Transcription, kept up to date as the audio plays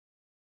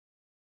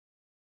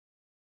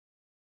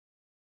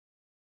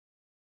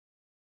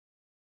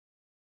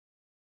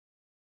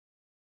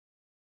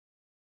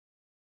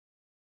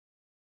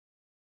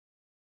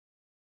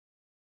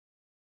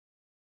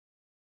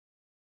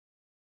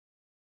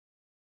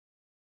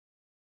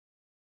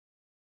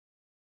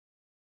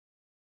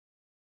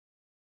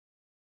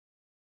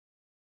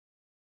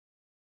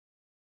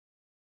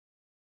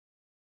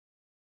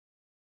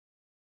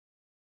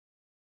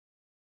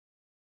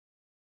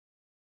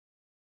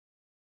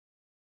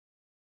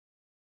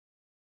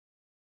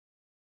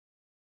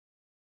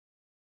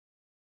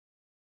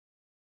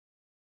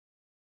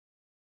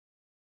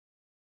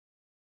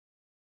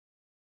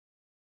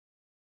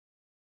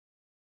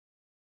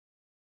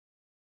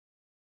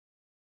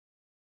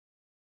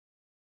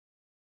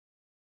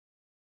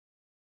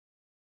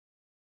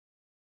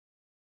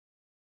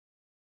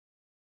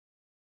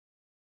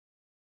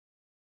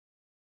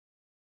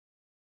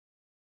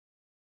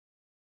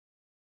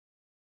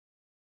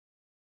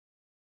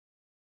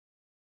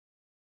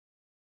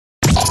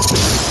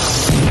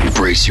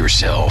brace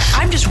yourself.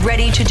 I'm just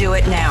ready to do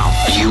it now.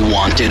 You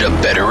wanted a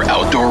better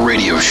outdoor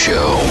radio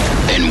show,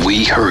 and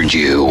we heard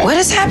you. What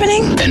is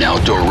happening? An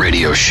outdoor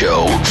radio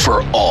show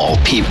for all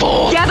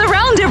people. Gather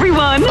round,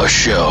 everyone. A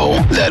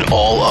show that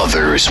all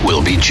others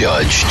will be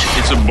judged.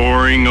 It's a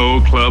boring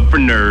old club for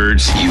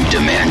nerds. You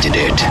demanded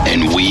it,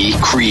 and we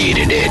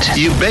created it.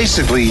 You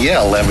basically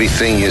yell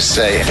everything you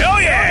say.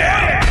 Hell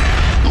yeah!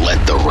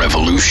 Let the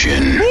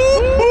revolution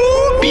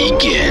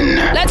begin.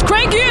 Let's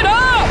crank it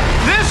up!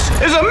 This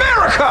is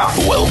America!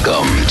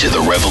 Welcome to the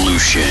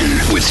revolution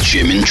with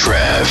Jim and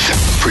Trav.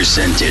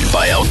 Presented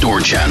by Outdoor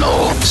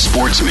Channel,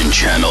 Sportsman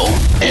Channel,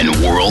 and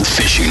World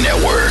Fishing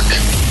Network.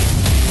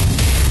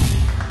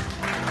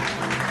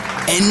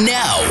 And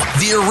now,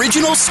 the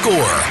original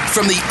score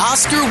from the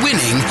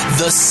Oscar-winning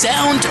The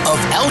Sound of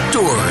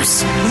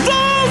Outdoors.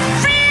 The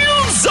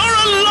fields are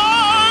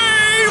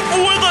alive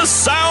with the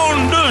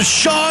sound of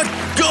shotguns.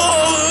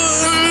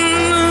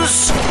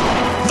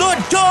 The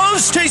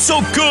doves taste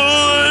so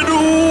good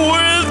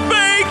with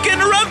bacon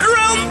wrapped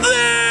around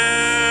them.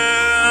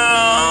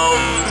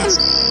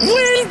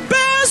 When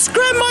bass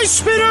grab my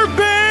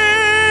spinnerbait,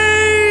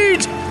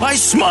 I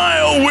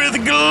smile with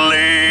glee.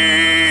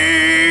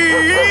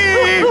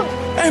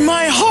 And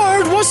my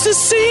heart wants to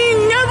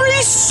sing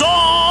every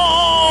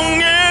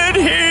song it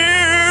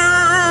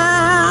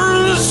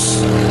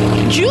hears.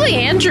 Julie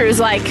Andrews,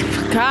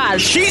 God.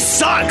 She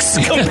sucks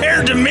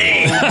compared to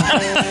me.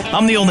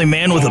 I'm the only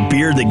man with a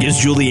beard that gives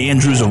Julie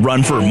Andrews a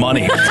run for her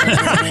money. All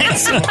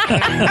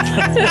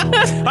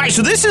right,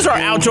 so this is our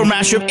outdoor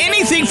mashup.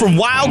 Anything from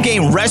wild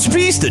game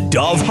recipes to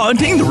dove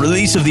hunting, the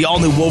release of the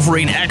all-new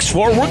Wolverine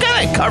X4. We're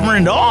kind of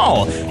covering it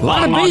all. A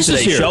lot of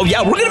bases here. Show.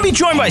 Yeah, we're going to be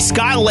joined by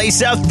Scott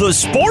Laseth, the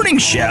sporting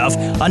chef.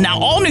 Now,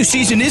 all new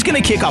season is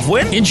going to kick off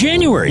when? In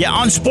January. Yeah,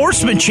 on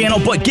Sportsman Channel.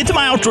 But get to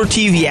my Outdoor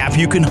TV app.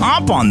 You can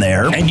hop on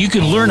there. And you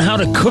can learn how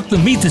to cook the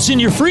meat that's in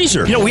your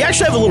freezer. You know, we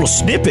actually have a little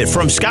snippet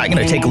from Scott I'm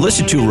going to take a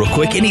listen to real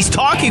quick, and he's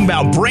talking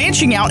about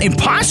branching out and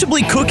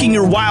possibly cooking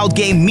your wild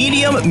game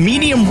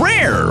medium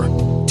rare.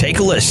 Take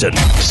a listen.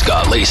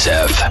 Scott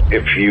Laseth.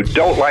 If you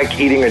don't like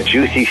eating a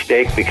juicy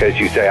steak because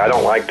you say, I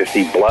don't like to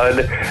see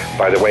blood,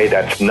 by the way,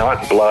 that's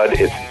not blood,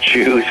 it's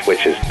juice,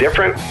 which is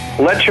different.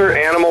 Let your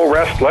animal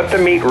rest. Let the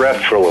meat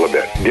rest for a little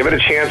bit. Give it a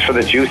chance for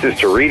the juices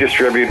to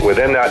redistribute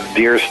within that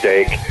deer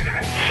steak.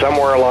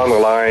 Somewhere along the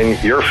line,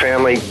 your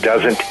family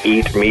doesn't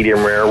eat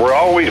medium rare.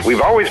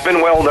 We've always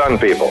been well done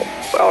people.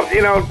 Well,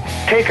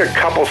 take a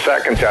couple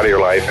seconds out of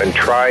your life and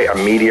try a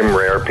medium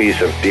rare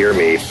piece of deer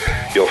meat.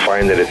 You'll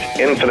find that it's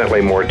infinitely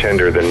more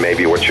tender than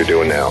maybe what you're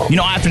doing now.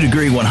 I have to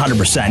agree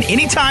 100%.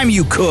 Anytime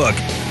you cook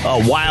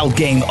a wild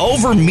game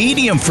over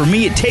medium, for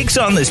me, it takes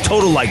on this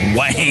total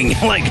wang.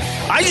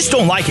 I just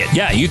don't like it.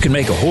 Yeah, you can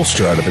make a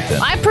holster out of it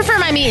then. I prefer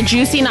my meat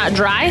juicy, not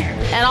dry,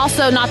 and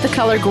also not the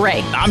color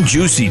gray. I'm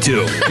juicy,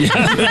 too.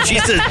 She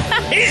says,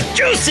 he's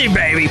juicy,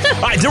 baby.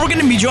 All right, then we're going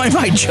to be joined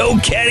by Joe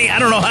Kenny. I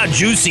don't know how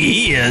juicy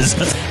he is.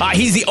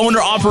 He's the owner,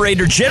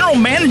 operator, general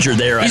manager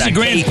there. He's a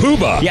grand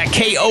poobah. Yeah,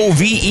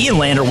 KOVE in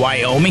Lander,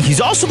 Wyoming.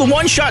 He's also the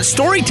one-shot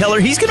storyteller.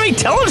 He's going to be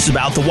telling us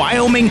about the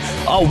Wyoming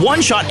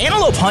one-shot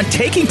antelope hunt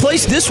taking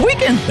place this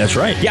weekend. That's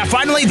right. Yeah,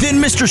 finally,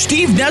 then Mr.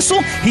 Steve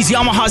Nessel. He's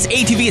Yamaha's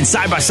ATV and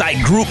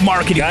side-by-side group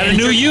marketing manager.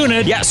 Got a new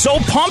unit. Yeah, so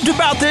pumped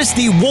about this.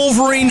 The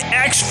Wolverine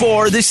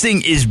X4. This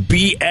thing is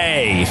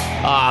BA.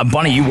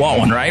 Bunny, you want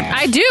one, right?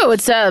 I do.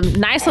 It's a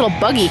nice little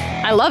buggy.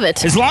 I love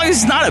it. As long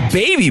as it's not a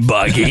baby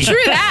buggy. True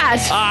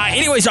that.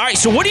 Anyways, all right,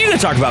 so what are you going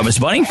to talk about, Miss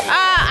Bunny?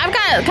 I've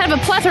got kind of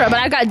a plethora, but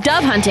I've got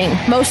dove hunting,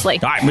 mostly.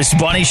 All right, Miss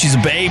Bunny, she's a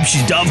babe.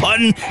 She's dove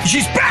hunting.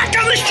 She's back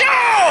on the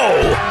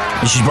show!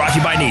 And she's brought to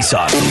you by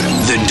Nissan.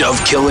 The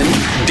dove killing,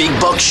 big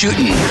buck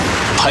shooting,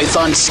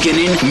 python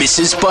skinning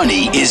Mrs.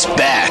 Bunny is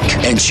back.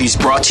 And she's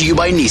brought to you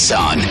by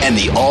Nissan and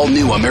the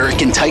all-new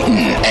American Titan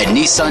at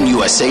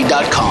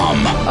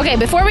NissanUSA.com. Okay,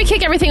 before we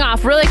kick everything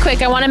off, really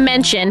quick, I want to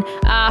mention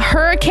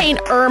Hurricane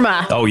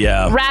Irma. Oh,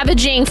 yeah.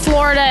 Ravaging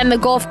Florida and the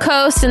Gulf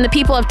Coast, and the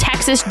people of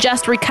Texas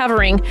just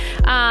recovering.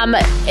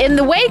 In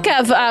the wake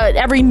of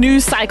every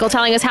news cycle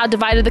telling us how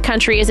divided the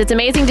country is, it's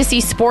amazing to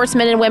see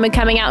sportsmen and women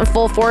coming out in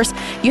full force.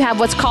 You have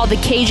what's called the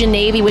Cajun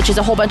Navy, which is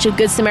a whole bunch of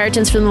Good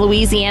Samaritans from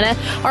Louisiana.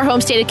 Our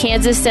home state of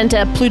Kansas sent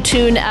a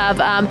platoon of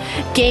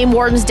game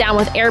wardens down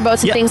with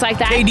airboats and things like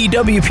that.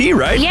 KDWP,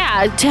 right?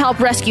 Yeah, to help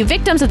rescue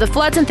victims of the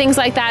floods and things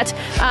like that.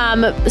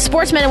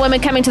 Sportsmen and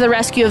women coming to the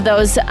rescue of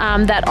those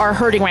that are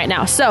hurting right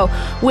now. So,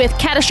 with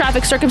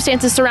catastrophic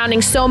circumstances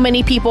surrounding so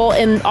many people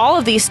in all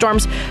of these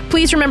storms,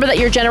 please remember that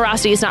your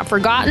generosity is not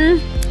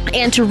forgotten,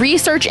 and to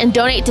research and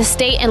donate to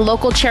state and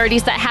local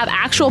charities that have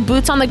actual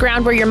boots on the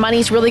ground where your money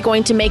is really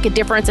going to make a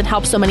difference and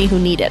help so many who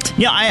need it.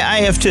 Yeah,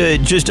 I have to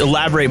just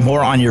elaborate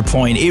more on your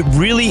point. It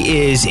really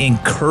is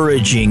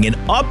encouraging and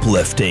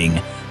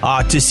uplifting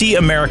to see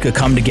America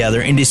come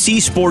together and to see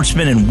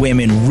sportsmen and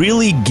women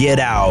really get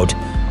out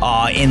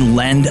and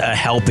lend a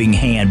helping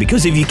hand.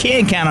 Because if you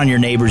can't count on your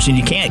neighbors and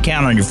you can't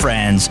count on your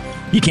friends,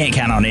 You can't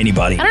count on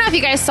anybody. I don't know if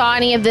you guys saw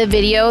any of the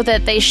video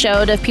that they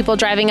showed of people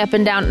driving up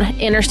and down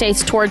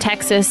interstates toward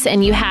Texas,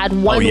 and you had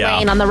one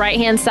lane on the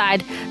right-hand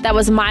side that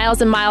was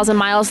miles and miles and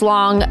miles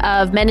long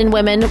of men and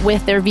women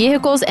with their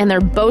vehicles and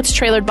their boats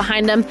trailered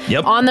behind them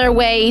on their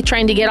way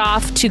trying to get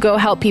off to go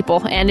help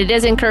people. And it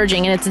is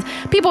encouraging. And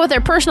it's people with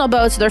their personal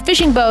boats, their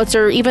fishing boats,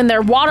 or even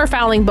their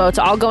waterfowling boats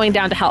all going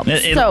down to help.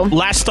 So,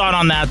 last thought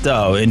on that,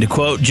 though, and to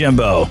quote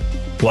Jimbo,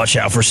 watch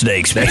out for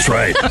snakes. That's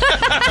right.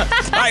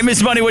 All right,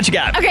 Miss Bunny, what you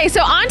got? Okay,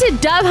 so on to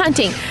dove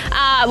hunting.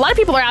 A lot of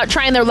people are out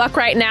trying their luck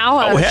right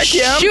now,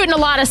 shooting a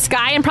lot of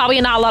sky and probably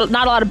not a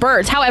lot of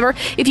birds. However,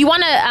 if you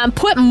want to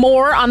put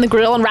more on the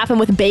grill and wrap them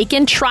with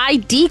bacon, try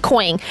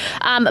decoying.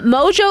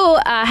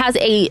 Mojo has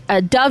a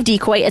dove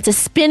decoy. It's a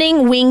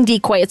spinning wing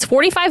decoy. It's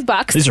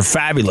 $45. These are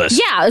fabulous.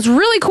 Yeah, it's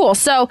really cool.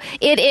 So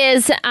it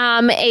is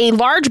a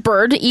large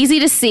bird, easy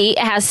to see. It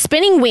has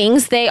spinning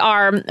wings. They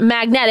are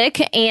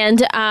magnetic,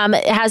 and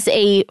it has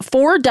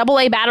 4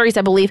 AA batteries,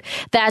 I believe,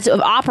 that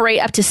operate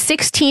up to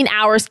 16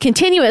 hours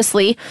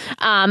continuously.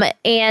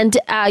 And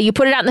you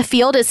put it out in the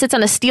field. It sits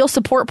on a steel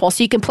support pole,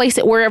 so you can place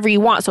it wherever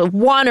you want. So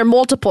one or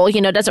multiple, it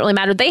doesn't really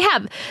matter. They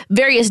have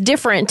various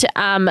different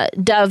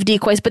dove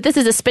decoys, but this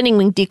is a spinning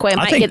wing decoy. It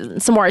might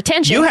get some more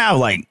attention. You have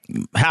like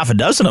half a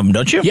dozen of them,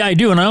 don't you? Yeah, I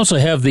do. And I also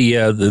have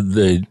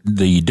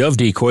the dove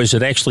decoys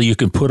that actually you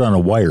can put on a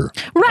wire.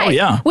 Right. Oh,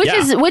 yeah.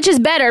 Which is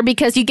better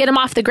because you get them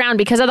off the ground,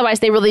 because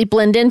otherwise they really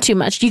blend in too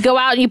much. You go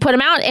out and you put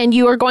them out, and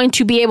you are going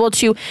to be able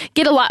to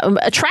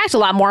attract a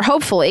lot more,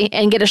 hopefully,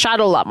 and get a shot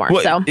a lot more.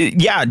 Well,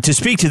 yeah, to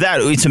speak to that,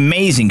 it's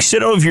amazing.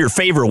 Sit over your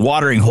favorite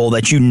watering hole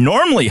that you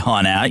normally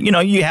hunt at.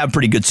 You have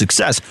pretty good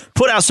success.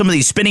 Put out some of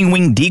these spinning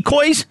wing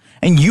decoys,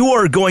 and you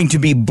are going to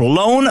be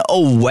blown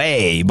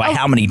away by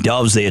how many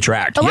doves they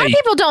attract. A lot of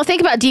people don't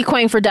think about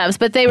decoying for doves,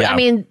 but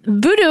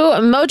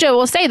Mojo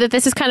will say that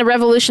this has kind of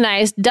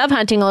revolutionized dove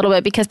hunting a little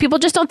bit because people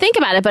just don't think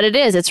about it, but it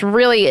is. It's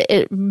really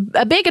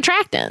a big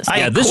attractance.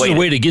 This is a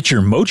way to get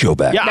your mojo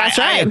back. Yeah, that's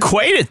right. I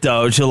equate it,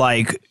 though, to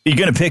you're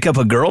going to pick up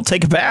a girl,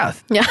 take a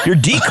bath. Yeah. You're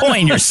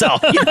decoying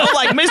yourself.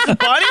 Like Mrs.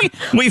 Bunny,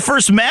 we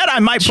first met, I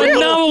might put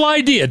novel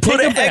idea.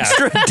 Put an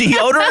extra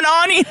deodorant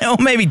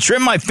on, maybe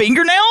trim my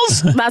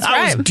fingernails. That's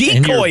right. I was decoying.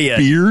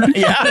 And your beard?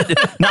 Yeah.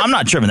 No, I'm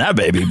not trimming that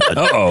baby. But,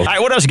 all right,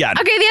 what else you got?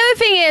 Okay, the other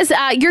thing is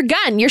your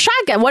gun, your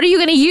shotgun. What are you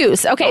going to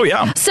use? Okay. Oh,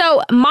 yeah.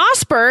 So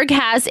Mossberg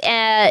has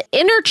an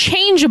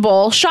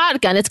interchangeable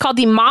shotgun. It's called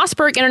the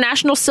Mossberg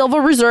International Silver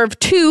Reserve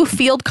 2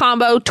 Field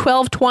Combo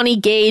 1220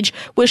 gauge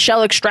with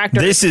shell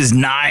extractor. This is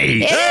nice.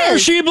 There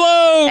she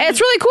blows. It's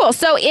really cool.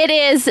 So it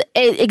is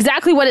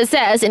exactly what it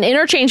says, an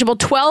interchangeable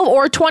 12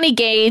 or 20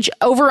 gauge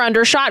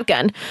over-under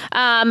shotgun.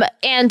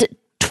 And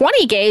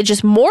 20 gauge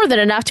is more than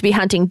enough to be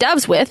hunting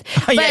doves with.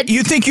 But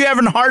you think you're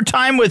having a hard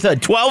time with a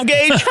 12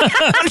 gauge?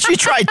 Why don't you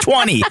try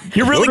 20?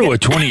 You're really Go to a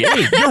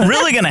 28. You're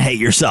really going to hate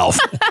yourself.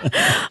 But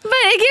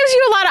it gives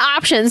you a lot of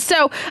options.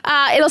 So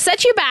it'll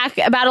set you back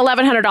about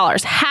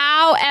 $1,100.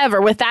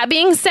 However, with that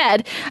being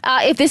said,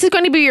 if this is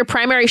going to be your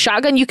primary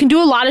shotgun, you can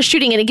do a lot of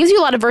shooting, and it gives you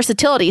a lot of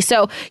versatility.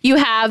 So you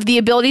have the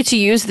ability to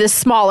use this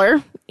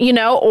smaller,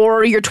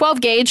 or your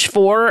 12 gauge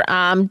for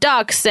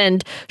ducks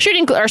and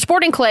shooting or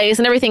sporting clays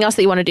and everything else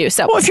that you want to do.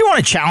 So, well, if you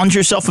want to challenge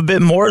yourself a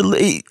bit more,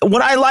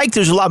 what I like,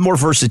 there's a lot more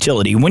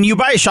versatility. When you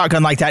buy a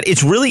shotgun like that,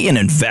 it's really an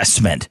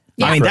investment.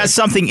 Yeah. I mean, that's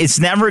something, it's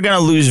never going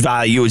to lose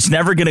value. It's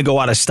never going to go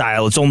out of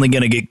style. It's only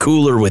going to get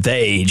cooler with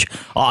age.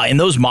 And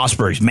those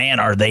Mossbergs, man,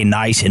 are they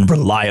nice and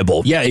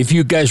reliable. Yeah, if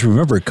you guys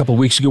remember, a couple of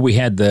weeks ago, we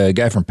had the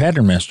guy from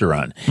Pattern Master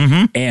on.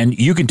 And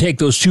you can take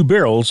those 2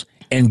 barrels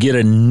and get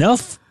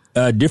enough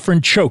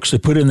different chokes to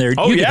put in there.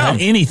 You can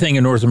hunt anything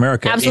in North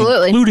America,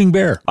 absolutely, including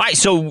bear. All right,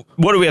 so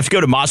what do we have to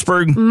go to?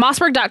 Mossberg?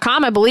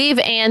 Mossberg.com, I believe,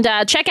 and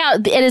check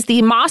out, it is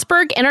the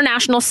Mossberg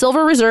International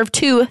Silver Reserve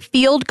 2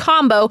 Field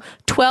Combo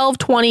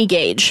 1220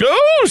 gauge.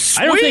 Oh,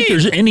 sweet. I don't think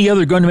there's any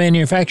other gun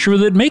manufacturer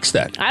that makes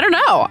that. I don't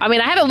know. I mean,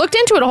 I haven't looked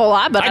into it a whole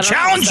lot, but I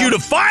challenge you to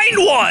find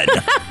one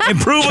and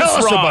prove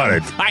us wrong. About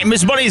it. All right,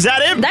 Miss Bunny, is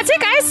that it? That's it,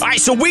 guys. All right,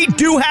 so we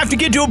do have to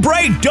get to a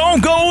break.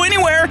 Don't go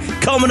anywhere.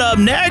 Coming up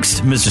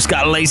next, Mr.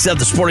 Scott Lacey,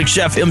 the Sporting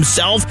Chef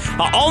himself.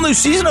 All new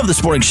season of the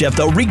Sporting Chef,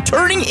 though,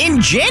 returning in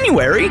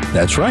January.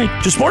 That's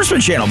right. To Sportsman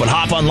Channel, but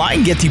hop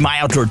online, get the My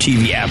Outdoor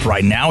TV app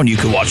right now, and you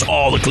can watch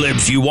all the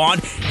clips you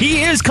want.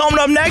 He is coming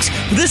up next.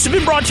 This has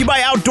been brought to you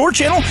by Outdoor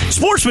Channel,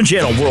 Sportsman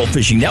Channel, World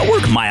Fishing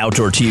Network, My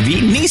Outdoor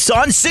TV,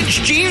 Nissan, 6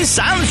 Genes,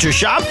 Silencer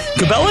Shop,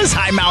 Cabela's,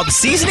 High Mountain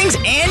Seasonings,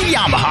 and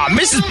Yamaha.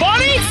 Mrs.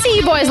 Bunny? See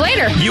you boys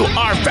later. You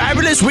are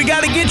fabulous. We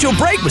got to get to a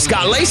break with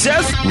Scott Lacey.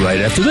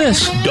 Right after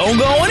this. Don't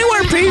go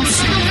anywhere,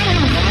 peeps.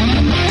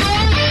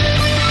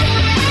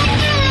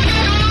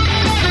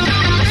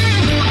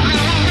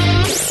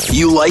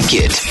 You like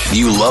it.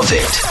 You love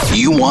it.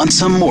 You want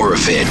some more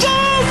of it.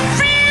 The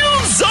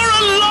fields are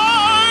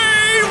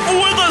alive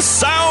with the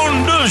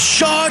sound of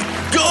shotguns.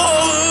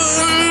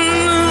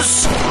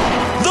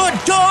 The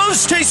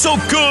doves taste so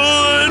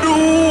good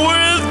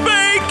with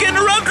bacon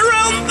wrapped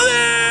around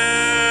them.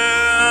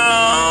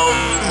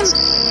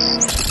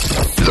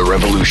 The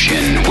revolution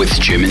Revolution with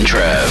Jim and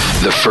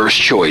Trav, the first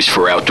choice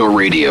for outdoor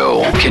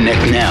radio.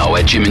 Connect now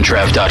at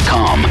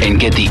jimandtrav.com and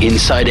get the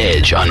inside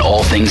edge on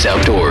all things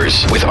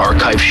outdoors with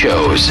archive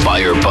shows,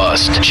 Buy or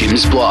Bust,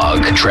 Jim's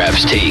blog,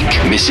 Trav's Take,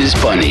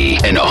 Mrs. Bunny,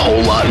 and a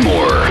whole lot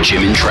more.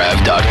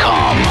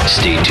 jimandtrav.com.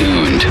 Stay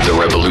tuned. The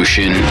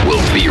Revolution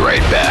will be right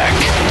back.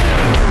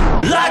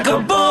 Like a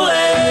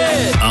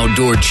bullet!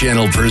 Outdoor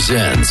Channel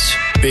presents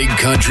Big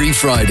Country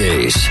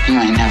Fridays. You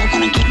ain't never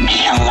gonna get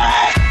me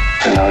alive.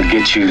 And I'll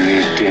get you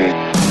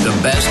dead. The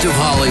best of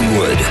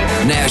Hollywood,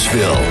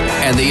 Nashville,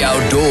 and the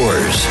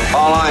outdoors.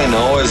 All I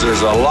know is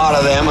there's a lot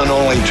of them and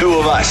only two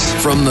of us.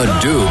 From the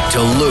Duke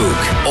to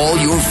Luke, all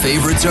your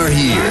favorites are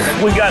here.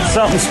 We got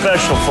something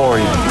special for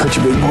you. Put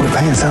your big boy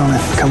pants on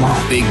and come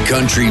on. Big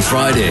Country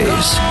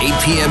Fridays, 8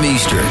 p.m.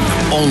 Eastern,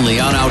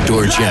 only on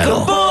Outdoor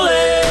Channel.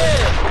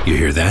 You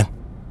hear that?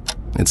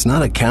 It's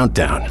not a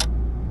countdown.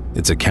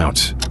 It's a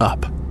count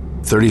up.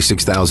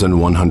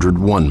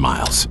 36,101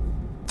 miles.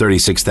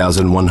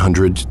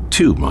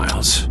 36,102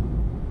 miles.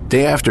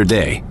 Day after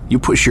day, you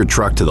push your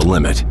truck to the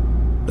limit.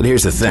 But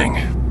here's the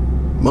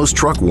thing. Most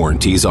truck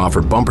warranties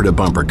offer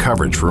bumper-to-bumper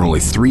coverage for only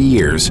 3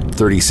 years,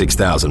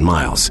 36,000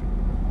 miles.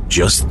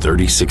 Just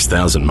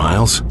 36,000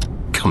 miles?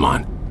 Come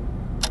on.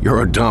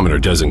 Your odometer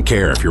doesn't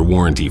care if your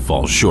warranty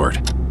falls short.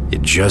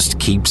 It just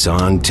keeps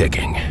on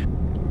ticking.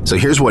 So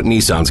here's what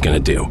Nissan's gonna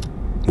do.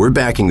 We're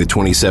backing the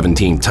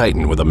 2017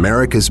 Titan with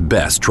America's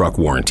best truck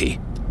warranty.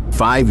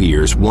 5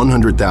 years,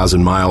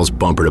 100,000 miles,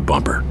 bumper to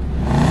bumper.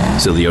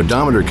 So the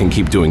odometer can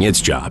keep doing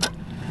its job,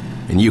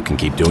 and you can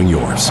keep doing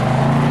yours.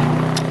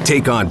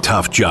 Take on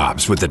tough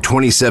jobs with the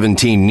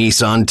 2017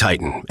 Nissan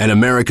Titan and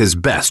America's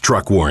best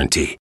truck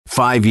warranty.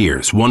 5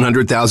 years,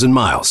 100,000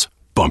 miles,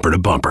 bumper to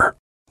bumper.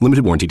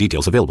 Limited warranty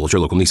details available at your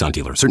local Nissan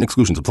dealer. Certain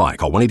exclusions apply.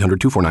 Call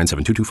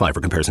 1-800-249-7225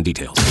 for comparison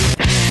details.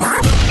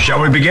 Shall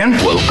we begin?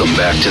 Welcome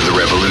back to The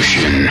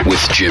Revolution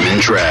with Jim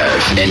and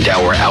Trav and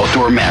our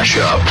outdoor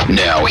mashup.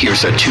 Now,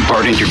 here's a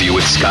two-part interview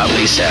with Scott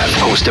Lesap,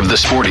 host of The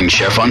Sporting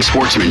Chef on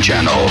Sportsman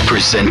Channel,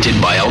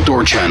 presented by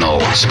Outdoor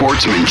Channel,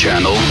 Sportsman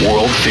Channel,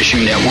 World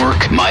Fishing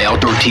Network, My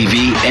Outdoor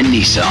TV, and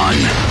Nissan.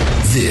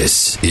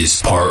 This is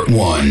part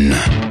one.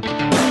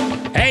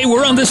 Hey,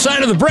 we're on this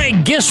side of the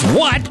break. Guess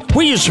what?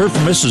 We just heard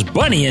from Mrs.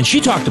 Bunny, and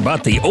she talked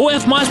about the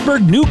O.F.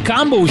 Mossberg new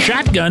combo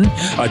shotgun,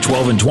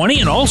 12 and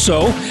 20, and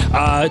also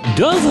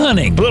dove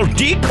hunting. A little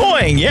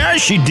decoying. Yeah,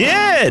 she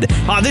did.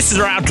 This is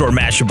our outdoor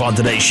mashup on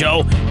today's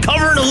show,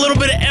 covering a little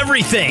bit of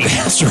everything.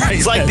 That's right.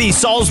 It's like the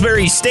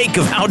Salisbury steak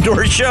of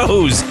outdoor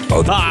shows.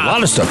 Oh, there's a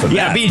lot of stuff in that.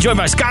 Yeah, being joined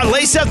by Scott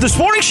Lesap, the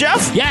Sporting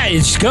Chef. Yeah,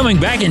 it's coming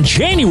back in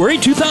January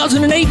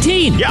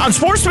 2018. Yeah, on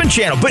Sportsman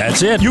Channel. But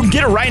that's it. You can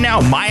get it right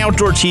now. My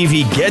Outdoor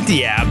TV. Get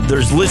the app.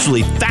 There's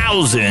literally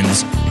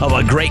thousands of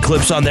great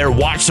clips on there.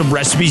 Watch some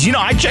recipes. You know,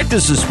 I checked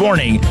this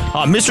morning.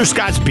 Mr.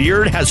 Scott's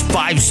beard has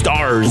 5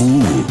 stars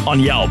on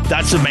Yelp.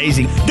 That's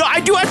amazing. No, I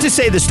do have to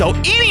say this, though.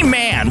 Any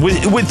man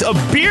with a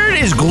beard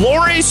as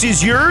glorious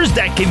as yours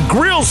that can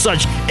grill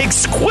such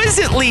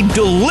exquisitely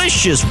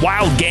delicious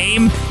wild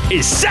game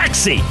is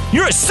sexy.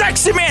 You're a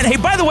sexy man. Hey,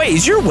 by the way,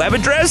 is your web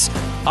address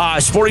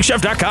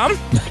sportingchef.com?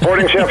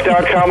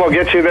 Sportingchef.com will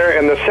get you there.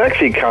 And the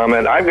sexy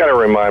comment, I've got to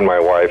remind my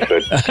wife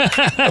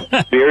that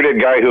a bearded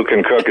guy who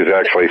can cook is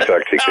actually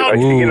sexy.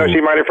 Because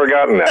she might have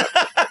forgotten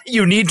that.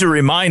 You need to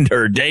remind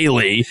her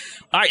daily.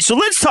 All right, so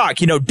let's talk.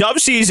 Dove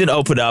season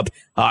opened up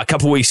a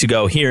couple weeks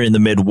ago here in the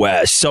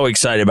Midwest. So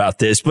excited about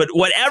this. But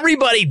what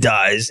everybody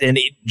does, and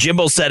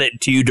Jimbo said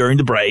it to you during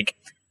the break,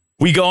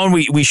 we go and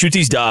we shoot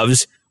these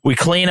doves. We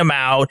clean them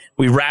out.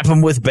 We wrap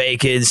them with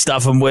bacon,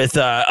 stuff them with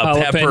a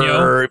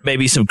pepper,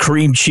 maybe some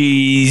cream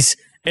cheese,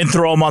 and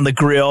throw them on the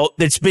grill.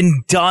 It's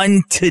been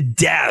done to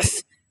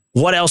death.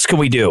 What else can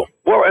we do?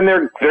 Well, and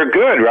they're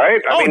good,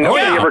 right? I mean,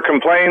 nobody ever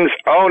complains,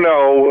 oh,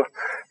 no,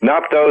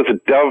 not those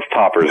dove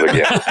poppers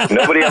again.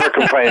 Nobody ever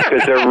complains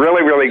because they're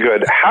really, really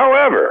good.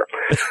 However,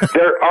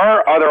 there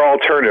are other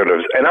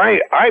alternatives. And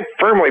I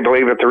firmly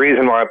believe that the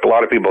reason why a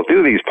lot of people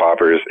do these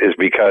poppers is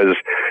because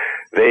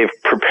they've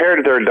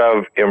prepared their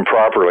dove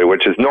improperly,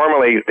 which is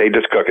normally they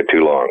just cook it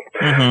too long.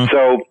 Mm-hmm.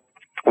 So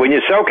when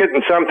you soak it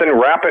in something,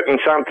 wrap it in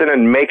something,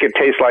 and make it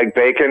taste like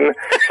bacon,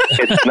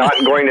 it's not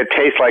going to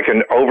taste like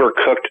an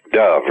overcooked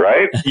dove,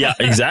 right? Yeah,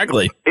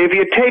 exactly. If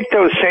you take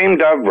those same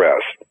dove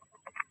breasts,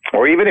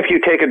 or even if you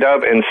take a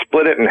dove and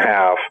split it in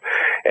half,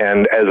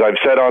 and as I've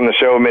said on the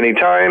show many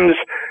times,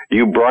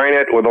 you brine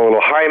it with a little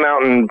high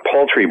mountain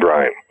poultry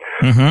brine.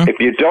 Mm-hmm.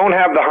 If you don't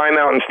have the high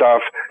mountain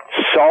stuff,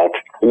 salt,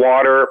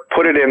 water,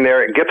 put it in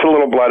there. It gets a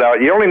little blood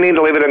out. You only need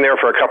to leave it in there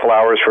for a couple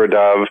hours for a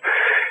dove.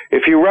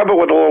 If you rub it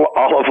with a little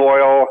olive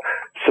oil,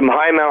 some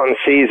high mountain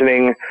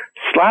seasoning,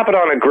 slap it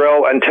on a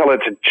grill until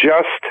it's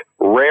just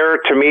rare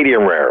to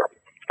medium rare.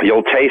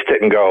 you'll taste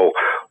it and go,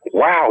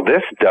 wow,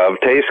 this Dove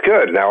tastes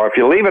good. Now, if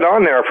you leave it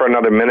on there for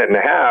another minute and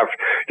a half,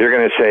 you're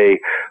going to say,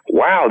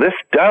 wow, this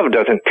Dove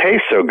doesn't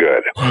taste so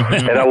good.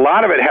 And a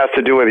lot of it has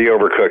to do with the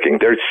overcooking.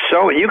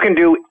 You can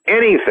do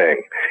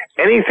anything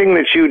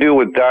that you do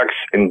with ducks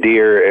and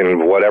deer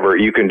and whatever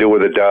you can do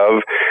with a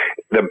Dove.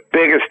 The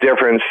biggest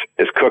difference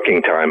is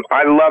cooking time.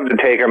 I love to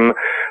take them,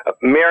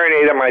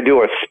 marinate them. I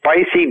do a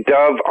spicy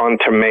Dove on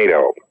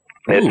tomato.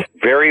 It's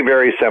very,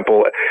 very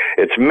simple.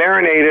 It's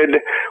marinated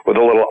with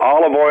a little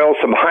olive oil,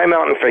 some high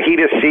mountain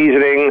fajita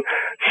seasoning,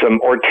 some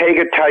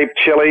Ortega-type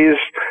chilies.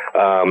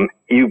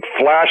 You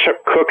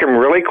cook them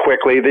really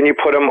quickly. Then you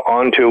put them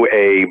onto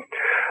a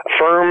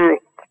firm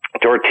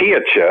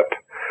tortilla chip.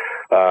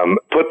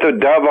 Put the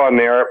Dove on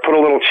there. Put a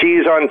little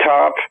cheese on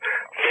top.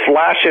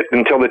 Flash it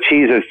until the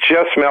cheese is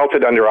just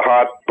melted under a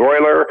hot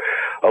broiler.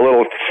 A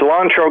little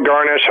cilantro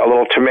garnish, a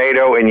little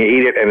tomato, and you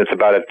eat it, and it's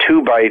about a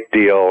 2-bite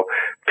deal.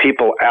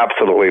 People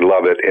absolutely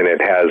love it, and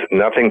it has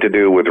nothing to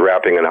do with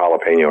wrapping in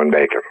jalapeno and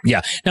bacon.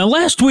 Yeah. Now,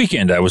 last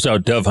weekend I was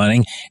out dove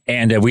hunting,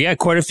 and we got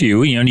quite a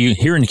few.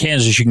 Here in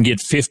Kansas, you can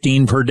get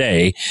 15 per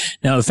day.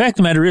 Now, the fact of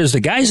the matter is, the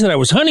guys that I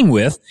was hunting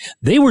with,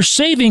 they were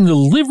saving the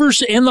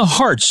livers and the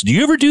hearts. Do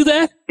you ever do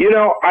that?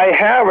 I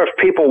have if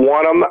people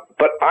want them,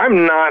 but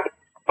I'm not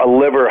a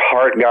liver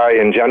heart guy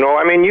in general.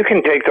 I mean, you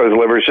can take those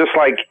livers just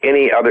like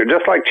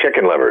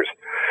chicken livers.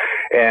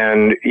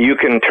 And you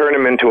can turn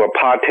them into a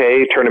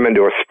pate, turn them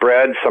into a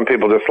spread. Some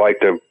people just like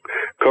to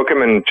cook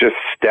them and just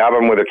stab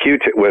them with a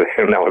Q-tip, with a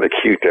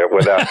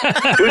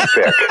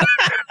toothpick.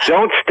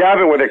 Don't stab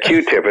it with a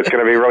Q-tip. It's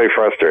going to be really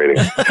frustrating.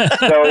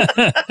 So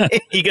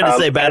you're going to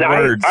say bad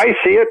words. I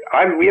see it.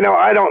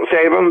 I don't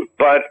save them,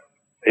 but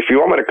if you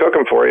want me to cook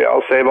them for you,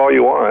 I'll save all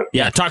you want.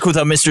 Yeah, talk with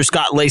Mr.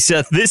 Scott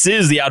Laceth. This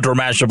is the Outdoor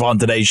Mashup on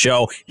today's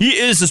show. He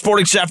is the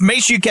sporting chef.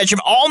 Make sure you catch him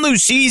all new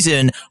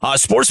season,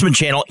 Sportsman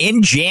Channel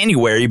in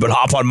January. But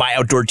hop on My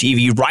Outdoor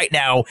TV right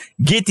now.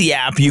 Get the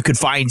app. You can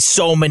find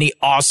so many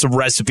awesome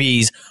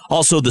recipes.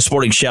 Also,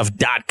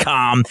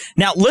 thesportingchef.com.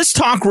 Now, let's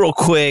talk real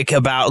quick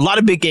about a lot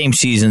of big game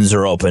seasons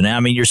are open.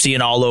 I mean, you're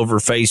seeing all over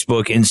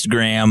Facebook,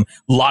 Instagram,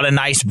 a lot of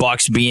nice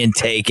bucks being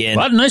taken. A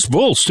lot of nice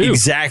bulls, too.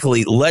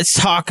 Exactly. Let's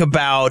talk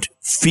about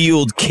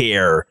field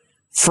care.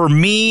 For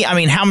me, I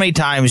mean, how many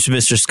times,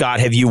 Mr.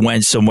 Scott, have you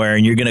went somewhere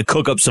and you're going to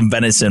cook up some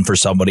venison for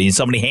somebody and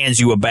somebody hands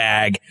you a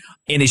bag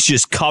and it's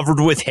just covered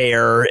with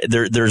hair.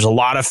 There's a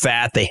lot of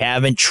fat. They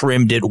haven't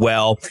trimmed it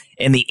well.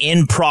 And the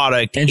end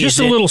product and just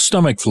a little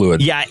stomach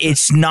fluid. Yeah,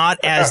 it's not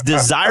as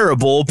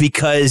desirable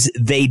because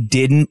they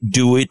didn't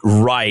do it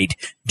right.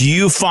 Do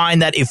you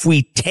find that if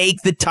we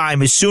take the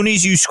time, as soon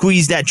as you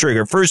squeeze that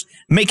trigger, first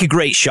make a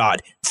great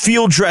shot,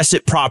 field dress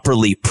it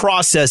properly,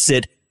 process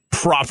it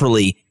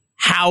properly,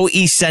 how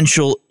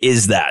essential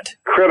is that?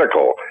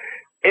 Critical.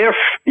 If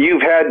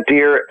you've had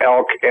deer,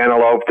 elk,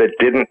 antelope that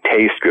didn't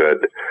taste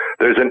good,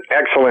 there's an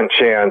excellent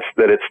chance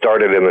that it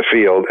started in the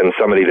field and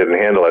somebody didn't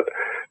handle it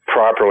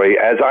properly.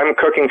 As I'm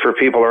cooking for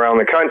people around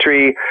the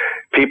country,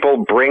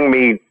 people bring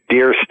me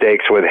deer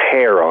steaks with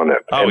hair on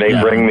it. And they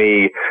bring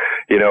me,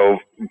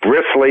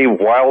 bristly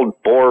wild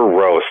boar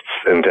roasts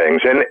and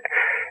things. And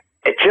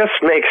it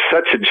just makes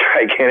such a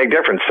gigantic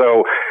difference.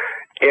 So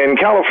in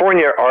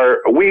California,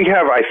 we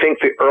have, I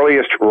think, the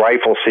earliest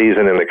rifle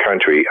season in the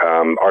country.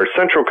 Our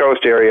Central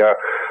Coast area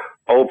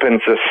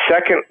opens the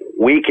second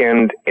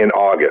weekend in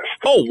August.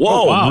 Oh,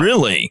 whoa, wow.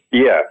 Really?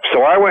 Yeah.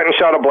 So I went and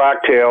shot a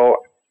blacktail,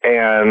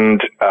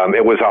 and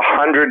it was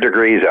 100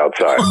 degrees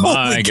outside.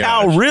 Holy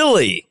cow,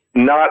 really?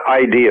 Not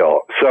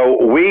ideal.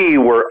 So we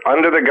were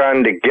under the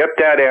gun to get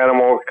that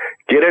animal,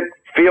 get it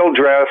field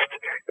dressed,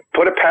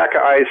 put a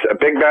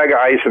big bag of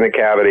ice in the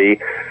cavity,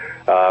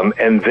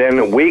 and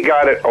then we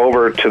got it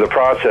over to the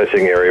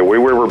processing area. We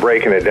were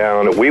breaking it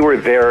down. We were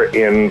there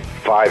in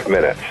 5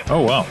 minutes.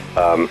 Oh, wow.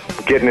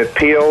 Getting it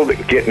peeled,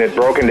 getting it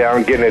broken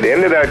down, getting it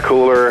into that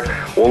cooler.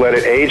 We'll let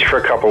it age for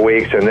a couple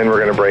weeks, and then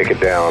we're going to break it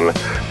down.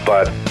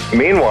 But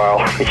meanwhile,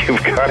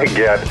 you've got to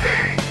get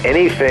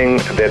anything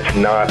that's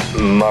not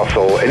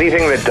muscle,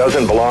 anything that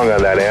doesn't belong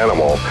on that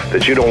animal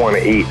that you don't want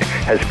to eat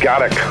has got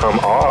to come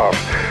off.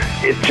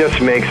 It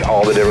just makes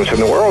all the difference in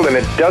the world, and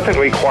it doesn't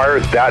require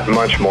that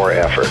much more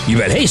effort. You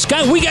bet. Hey,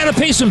 Scott, we got to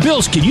pay some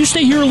bills. Can you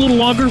stay here a little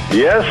longer?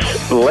 Yes,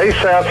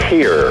 Laceth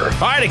here.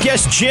 All right, I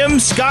guess Jim,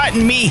 Scott,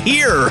 and me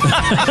here.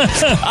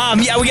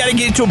 We got to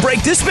get into a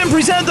break. This has been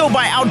presented, though,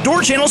 by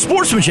Outdoor Channel,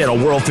 Sportsman Channel,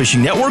 World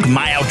Fishing Network,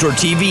 My Outdoor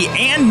TV,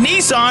 and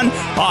Nissan.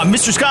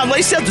 Mr. Scott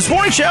Laceth, the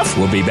Sporting Chef.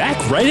 We'll be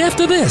back right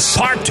after this.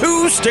 Part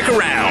 2, stick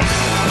around.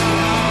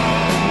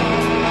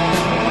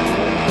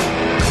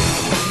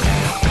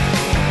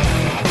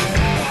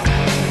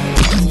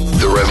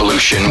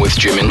 Revolution with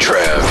Jim and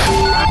Trav.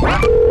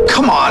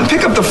 Come on,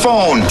 pick up the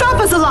phone. Drop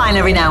us a line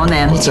every now and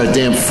then. What's our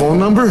damn phone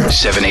number?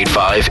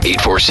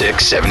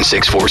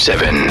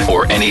 785-846-7647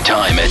 or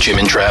anytime at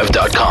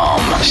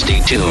jimandtrav.com.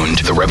 Stay tuned.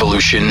 The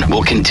revolution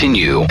will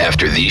continue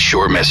after these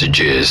short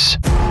messages.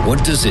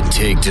 What does it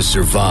take to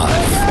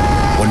survive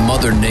when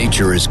Mother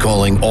Nature is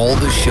calling all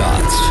the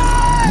shots?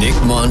 Nick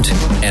Munt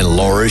and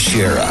Laura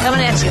Schera.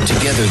 Coming at you.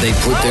 Together, they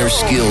put their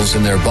skills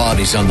and their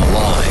bodies on the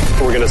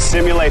line. We're going to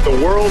simulate the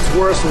world's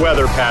worst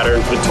weather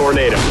pattern, the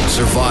tornado.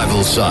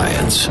 Survival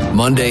Science,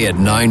 Monday at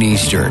 9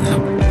 Eastern,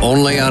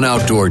 only on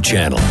Outdoor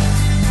Channel.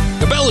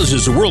 Cabela's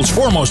is the world's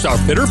foremost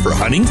outfitter for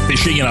hunting,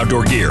 fishing, and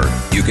outdoor gear.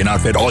 You can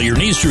outfit all your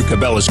needs through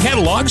Cabela's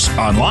catalogs,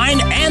 online,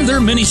 and their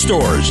mini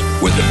stores.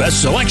 With the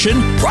best selection,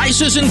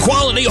 prices, and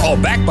quality, all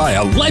backed by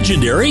a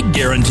legendary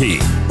guarantee.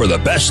 For the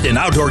best in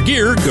outdoor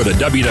gear, go to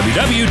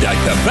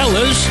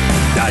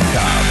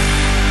www.cabela's.com.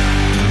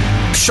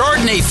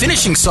 Chardonnay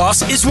finishing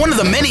sauce is one of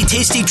the many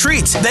tasty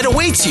treats that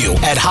awaits you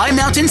at High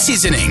Mountain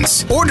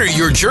Seasonings. Order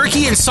your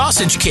jerky and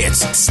sausage kits,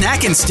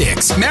 snack and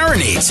sticks,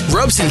 marinades,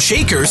 rubs and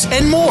shakers,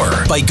 and more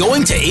by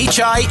going to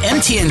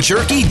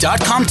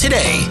HIMTNJerky.com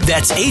today.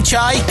 That's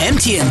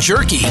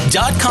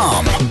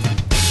HIMTNJerky.com.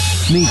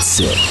 Meet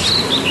Sid.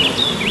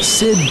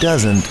 Sid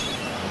doesn't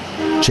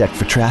check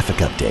for traffic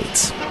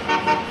updates.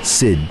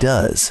 Sid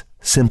does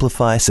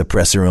simplify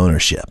suppressor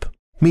ownership.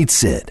 Meet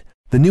Sid,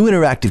 the new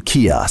interactive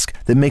kiosk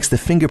that makes the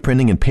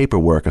fingerprinting and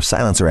paperwork of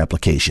silencer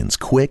applications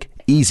quick,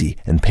 easy,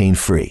 and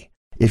pain-free.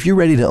 If you're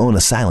ready to own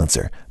a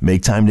silencer,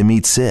 make time to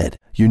meet Sid,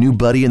 your new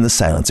buddy in the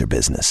silencer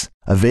business.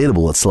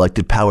 Available at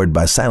selected Powered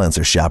by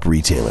Silencer shop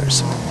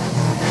retailers.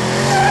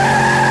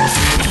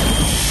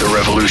 The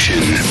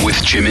Revolution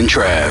with Jim and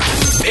Trav.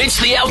 It's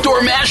the Outdoor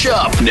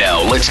Mashup.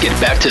 Now, let's get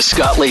back to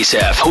Scott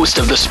Lasaf, host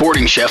of The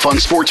Sporting Chef on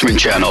Sportsman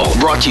Channel.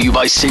 Brought to you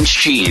by Cinch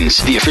Jeans,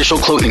 the official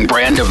clothing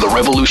brand of The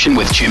Revolution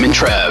with Jim and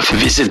Trav.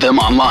 Visit them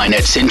online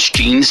at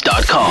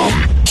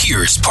cinchjeans.com.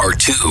 Here's part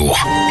 2.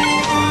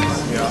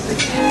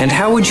 And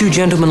how would you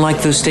gentlemen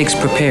like those steaks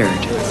prepared?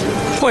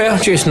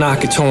 Well, just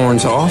knock its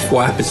horns off,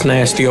 wipe its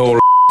nasty old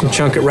and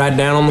chunk it right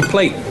down on the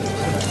plate.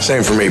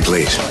 Same for me,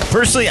 please.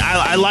 Personally,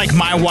 I like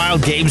my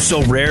wild game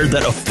so rare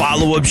that a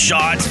follow-up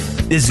shot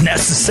is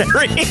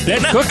necessary.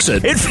 That cooks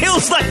it. It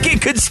feels like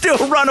it could still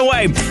run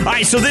away. All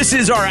right, so this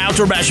is our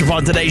Outdoor Mashup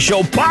on today's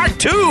show, part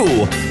 2,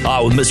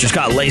 with Mr.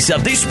 Scott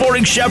Lasap, the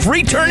Sporting Chef,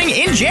 returning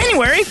in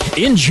January.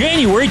 In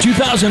January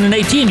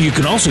 2018, you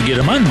can also get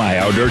him on My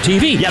Outdoor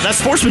TV. Yeah, that's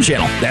Sportsman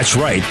Channel. That's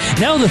right.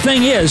 Now, the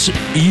thing is,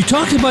 you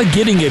talked about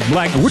getting a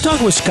black... We're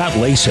talking with Scott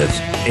Lasap,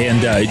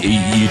 and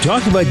you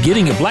talked about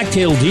getting a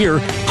black-tailed deer,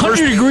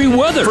 100-degree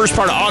weather. First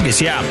part of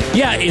August, yeah.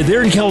 Yeah,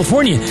 they're in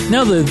California.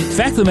 Now, the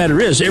fact of the matter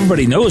is,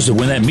 everybody knows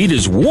that when that meat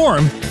is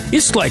warm,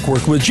 it's like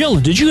working with jello.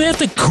 Did you have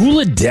to cool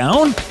it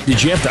down?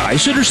 Did you have to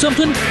ice it or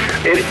something?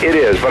 It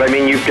is, but I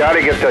mean, you got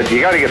to get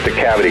the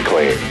cavity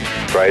clean,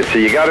 right? So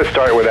you got to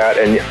start with that.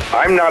 And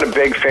I'm not a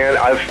big fan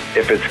of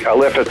if it's a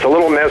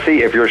little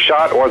messy. If your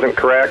shot wasn't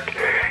correct,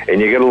 and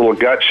you get a little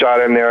gut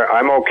shot in there,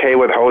 I'm okay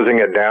with hosing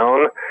it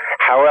down.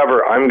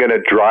 However, I'm going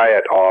to dry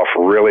it off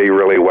really,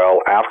 really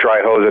well after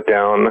I hose it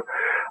down.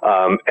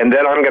 And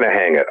then I'm going to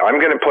hang it. I'm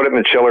going to put it in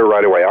the chiller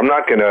right away. I'm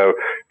not going to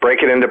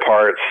break it into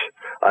parts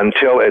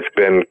until it's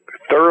been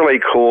thoroughly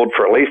cooled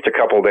for at least a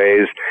couple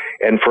days.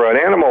 And for an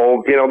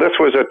animal, this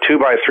was a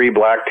 2x3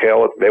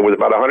 blacktail. It was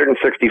about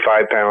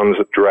 165 pounds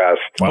dressed.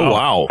 Oh,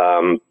 wow.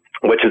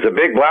 Which is a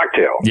big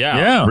blacktail.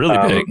 Yeah, really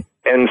big.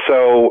 And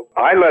so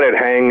I let it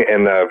hang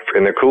in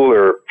the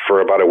cooler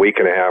for about a week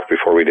and a half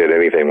before we did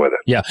anything with it.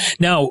 Yeah.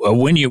 Now,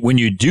 when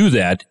you do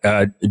that,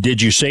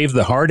 did you save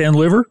the heart and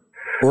liver?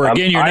 Or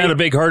again, you're not a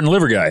big heart and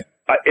liver guy?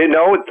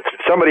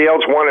 Somebody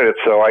else wanted it,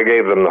 so I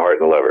gave them the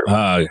heart and the liver.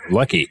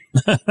 Lucky.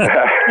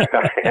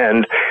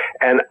 and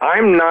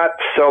I'm not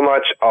so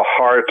much a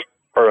heart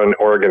or an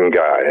organ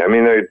guy. I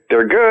mean,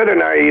 they're good,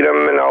 and I eat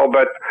them and all,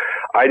 but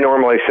I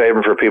normally save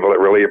them for people that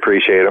really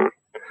appreciate them.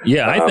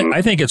 Yeah,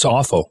 I think it's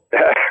awful.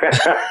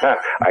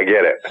 I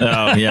get it.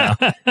 Oh, yeah.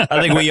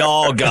 I think we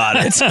all got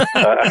it.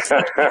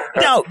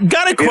 Now,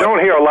 You don't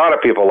hear a lot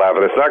of people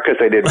laughing. It's not because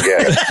they didn't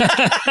get it.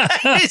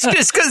 It's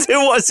just because it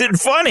wasn't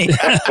funny.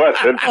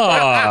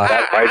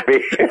 That might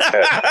be.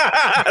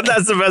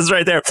 That's the best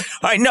right there.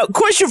 All right, now,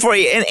 question for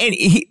you. And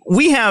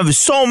we have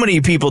so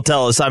many people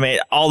tell us,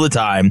 all the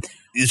time.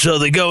 So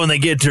they go and they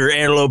get their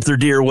antelope, their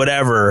deer,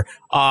 whatever.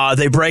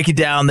 They break it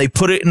down, they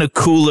put it in a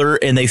cooler,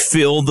 and they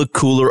fill the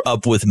cooler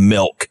up with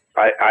milk.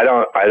 I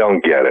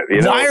don't get it.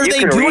 Why are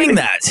they doing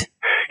that?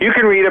 You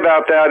can read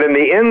about that, and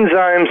the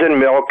enzymes in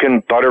milk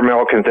and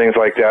buttermilk and things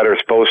like that are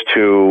supposed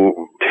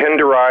to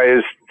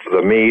tenderize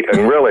the meat.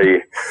 And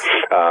really,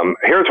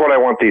 here's what I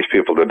want these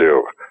people to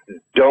do.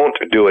 Don't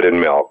do it in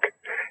milk.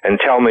 And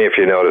tell me if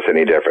you notice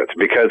any difference.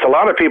 Because a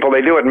lot of people,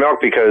 they do it in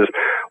milk because,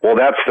 well,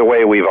 that's the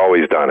way we've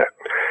always done it.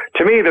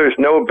 To me, there's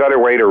no better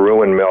way to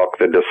ruin milk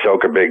than to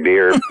soak a big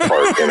deer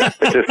part in it.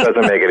 It just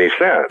doesn't make any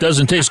sense.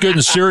 Doesn't taste good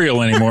in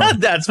cereal anymore.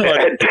 That's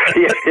funny.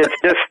 It's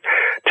just,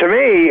 to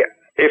me,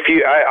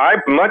 I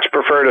much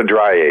prefer to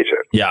dry age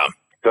it. Yeah.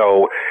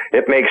 So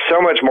it makes so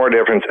much more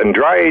difference. And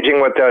dry aging,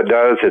 what that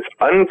does, it's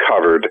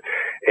uncovered.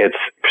 It's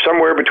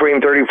somewhere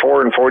between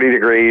 34 and 40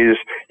 degrees.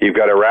 You've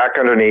got a rack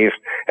underneath.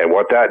 And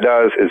what that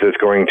does is it's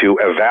going to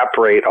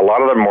evaporate a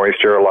lot of the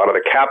moisture, a lot of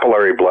the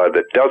capillary blood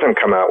that doesn't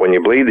come out when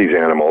you bleed these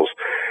animals.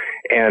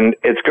 and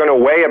it's going to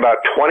weigh about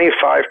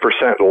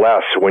 25%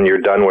 less when you're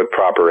done with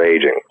proper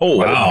aging. Oh,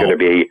 wow. But it's going to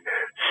be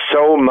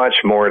so much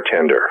more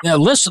tender. Now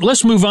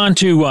let's move on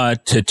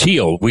to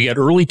teal. We got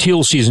early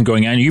teal season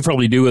going on. You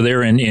probably do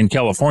there in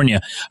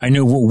California. I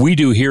know we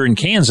do here in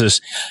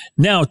Kansas.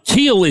 Now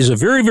teal is a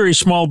very, very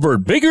small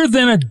bird, bigger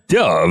than a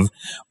dove.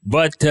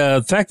 But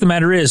the fact of the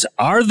matter is,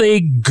 are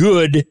they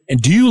good?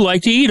 And do you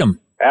like to eat them?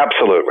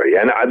 Absolutely.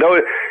 And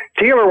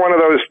teal are one of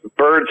those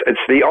birds. It's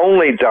the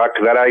only duck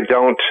that I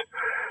don't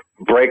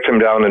break them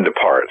down into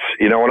parts.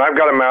 When I've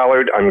got a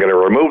mallard, I'm going to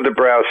remove the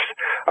breast.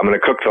 I'm going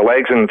to cook the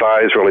legs and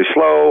thighs really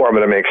slow. I'm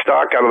going to make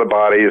stock out of the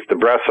bodies. The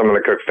breasts I'm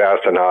going to cook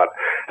fast and hot.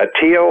 A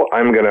teal,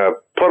 I'm going to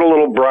put a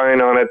little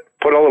brine on it,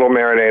 put a little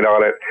marinade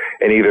on it,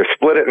 and either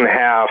split it in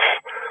half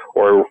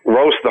or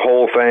roast the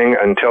whole thing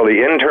until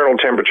the internal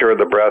temperature of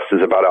the breast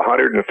is about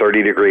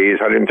 130 degrees,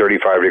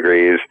 135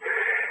 degrees.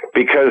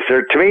 Because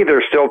to me,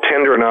 they're still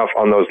tender enough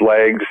on those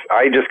legs.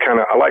 I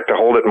like to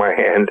hold it in my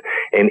hand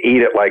and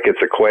eat it like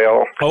it's a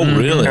quail. Oh,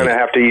 really? You kind of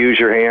have to use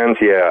your hands,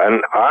 yeah.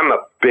 And I'm a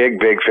big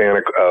fan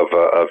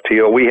of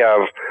teal. We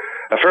have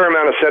a fair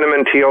amount of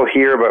cinnamon teal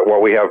here, but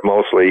what we have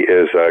mostly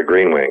is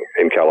green wing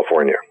in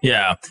California.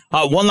 Yeah.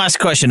 One last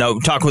question.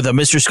 Talking with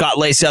Mr. Scott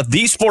Laceth,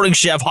 the Sporting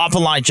Chef. Hop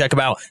online, check him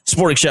out,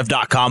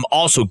 sportingchef.com.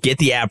 Also, get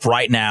the app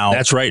right now.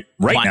 That's right,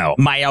 now.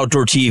 My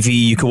Outdoor TV.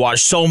 You can watch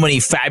so many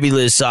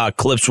fabulous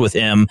clips with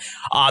him.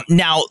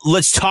 Now,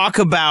 let's talk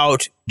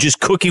about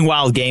just cooking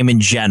wild game in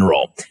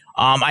general.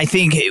 I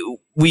think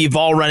we've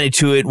all run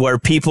into it where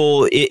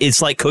people,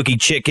 it's like cooking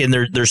chicken.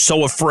 They're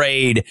so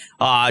afraid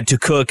to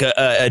cook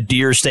a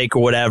deer steak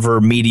or whatever,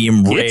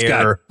 medium rare. It's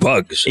got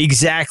bugs.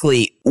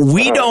 Exactly.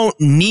 We don't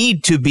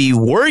need to be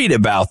worried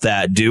about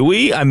that, do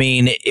we? I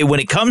mean,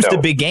 when it comes to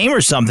big game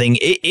or something,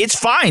 it's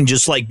fine,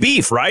 just like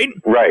beef, right?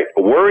 Right.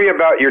 Worry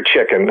about your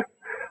chicken.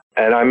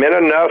 And I'm in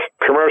enough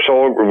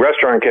commercial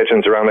restaurant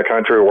kitchens around the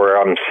country where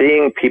I'm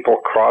seeing people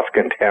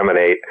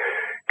cross-contaminate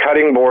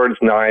cutting boards,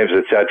 knives,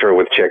 etc.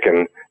 with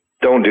chicken.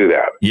 Don't do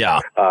that. Yeah.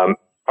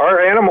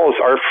 Our animals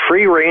are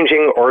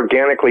free-ranging,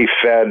 organically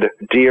fed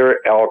deer,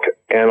 elk,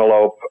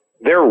 antelope.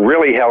 They're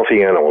really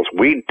healthy animals.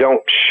 We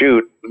don't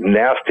shoot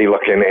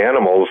nasty-looking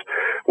animals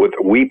with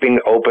weeping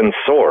open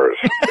sores.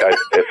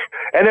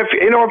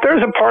 if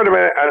there's a part of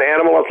an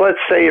animal, let's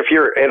say if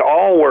you're at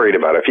all worried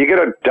about it, if you get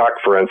a duck,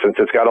 for instance,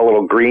 it's got a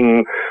little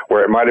green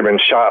where it might have been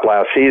shot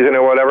last season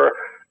or whatever,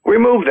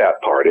 remove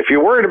that part. If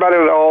you're worried about it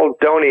at all,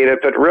 don't eat it.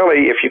 But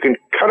really, if you can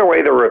cut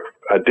away the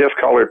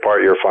discolored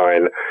part, you're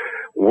fine.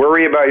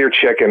 Worry about your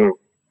chicken.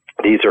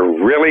 These are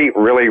really,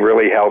 really,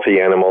 really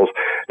healthy animals.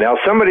 Now,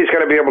 somebody's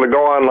going to be able to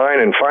go online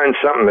and find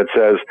something that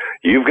says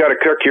you've got to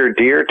cook your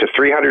deer to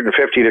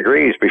 350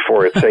 degrees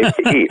before it's safe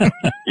to eat.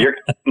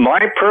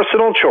 My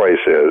personal choice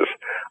is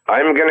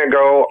I'm going to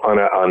go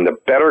on the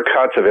better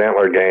cuts of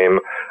antler game.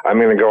 I'm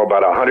going to go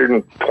about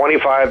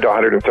 125 to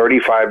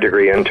 135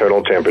 degree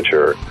internal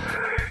temperature.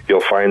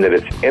 You'll find that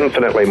it's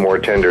infinitely more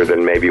tender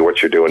than maybe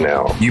what you're doing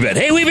now. You bet.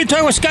 Hey, we've been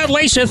talking with Scott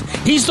Laceth.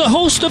 He's the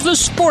host of The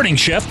Sporting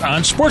Chef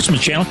on Sportsman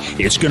Channel.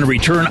 It's going to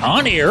return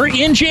on air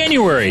in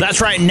January. That's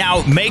right.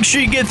 Now, make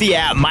sure you get the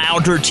app, My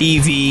Outdoor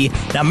TV.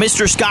 Now,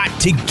 Mr. Scott,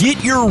 to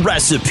get your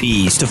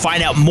recipes, to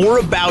find out more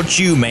about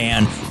you,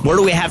 man, where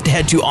do we have to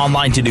head to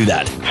online to do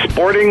that?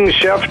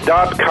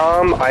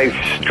 Sportingchef.com. I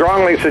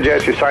strongly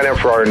suggest you sign up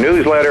for our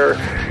newsletter.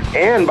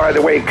 And, by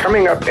the way,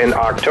 coming up in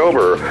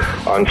October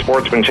on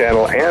Sportsman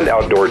Channel and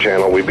Outdoor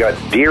Channel, we've got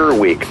Deer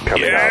Week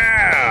coming up.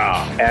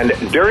 And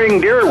during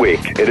Deer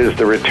Week, it is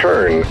the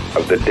return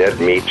of the Dead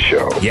Meat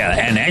Show. Yeah,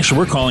 and actually,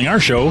 we're calling our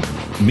show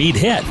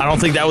Meathead. I don't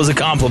think that was a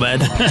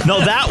compliment. No,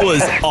 that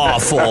was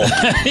awful.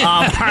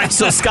 All right,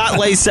 so Scott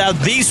Laceth,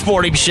 the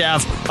Sporting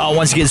Chef.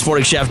 Once again,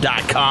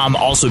 sportingchef.com.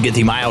 Also get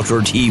the My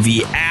Outdoor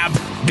TV app.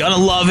 Gonna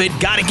love it.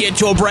 Gotta get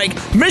to a break.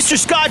 Mr.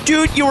 Scott,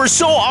 dude, you were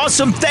so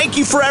awesome. Thank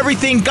you for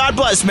everything. God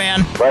bless,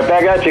 man. Right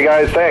back at you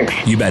guys. Thanks.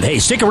 You bet. Hey,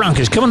 stick around,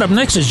 because coming up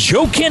next is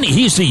Joe Kenny.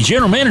 He's the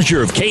general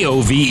manager of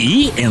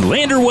KOVE in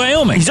Lander,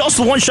 Wyoming. He's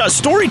also the one-shot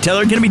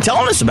storyteller going to be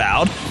telling us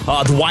about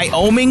the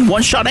Wyoming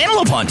one-shot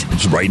antelope hunt.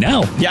 It's right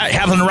now. Yeah,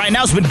 happening right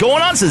now. It's been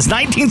going on since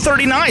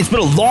 1939. It's been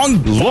a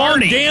long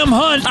damn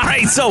hunt. All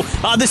right, so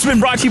this has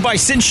been brought to you by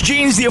Cinch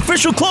Jeans, the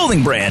official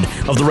clothing brand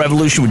of the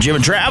Revolution with Jim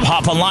and Trav.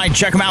 Hop online,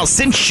 check them out,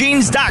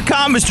 cinchjeans.com.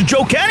 Mr.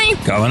 Joe Kenny.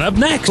 Coming up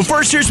next. But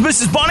first, here's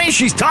Mrs. Bunny.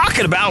 She's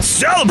talking about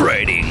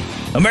celebrating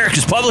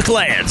America's public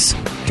lands.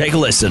 Take a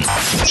listen.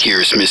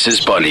 Here's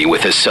Mrs. Bunny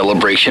with a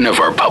celebration of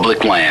our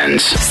public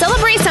lands.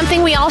 Celebrate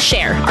something we all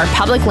share, our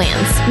public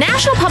lands.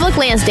 National Public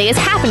Lands Day is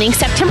happening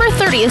September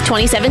 30th,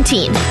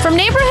 2017. From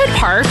neighborhood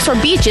parks or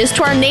beaches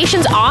to our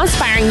nation's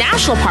awe-inspiring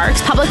national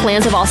parks, public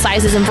lands of all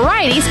sizes and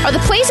varieties are the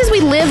places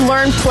we live,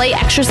 learn, play,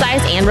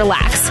 exercise, and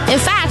relax. In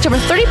fact, over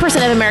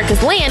 30% of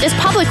America's land is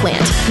public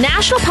land.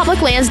 National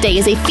Public Lands Day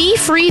is a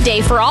fee-free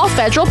day for all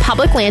federal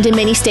public land in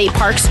many state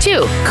parks,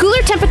 too.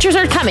 Cooler temperatures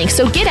are coming,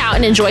 so get out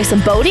and enjoy some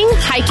boating,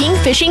 hiking,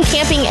 fishing,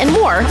 camping, and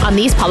more on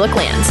these public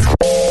lands.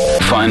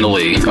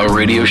 Finally, a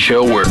radio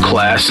show where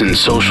class and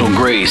social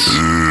grace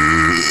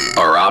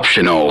are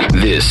optional.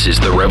 This is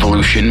The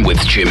Revolution with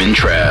Jim and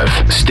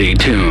Trav. Stay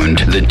tuned.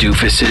 The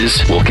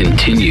doofuses will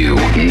continue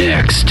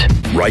next.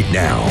 Right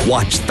now,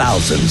 watch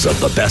thousands of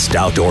the best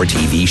outdoor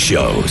TV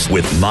shows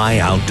with My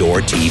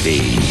Outdoor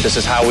TV. This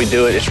is how we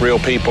do it. It's real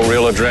people,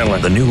 real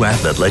adrenaline. The new app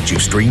that lets you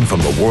stream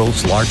from the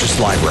world's largest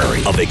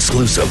library of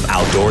exclusive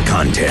outdoor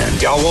content.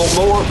 Y'all want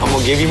more? I'm going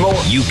to give you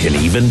more. You can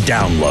even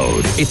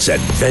download. It's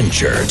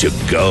adventure to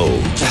go.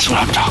 That's what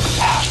I'm talking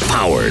about.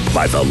 Powered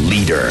by the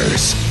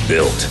leaders.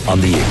 Built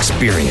on the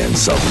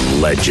experience of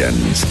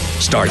legends.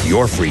 Start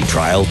your free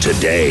trial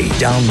today.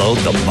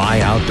 Download the My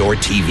Outdoor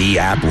TV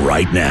app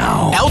right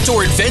now.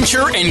 Outdoor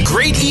adventure and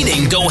great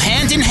eating go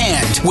hand in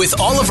hand with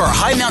all of our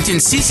High Mountain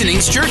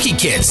Seasonings jerky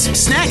kits,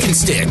 snack and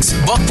sticks,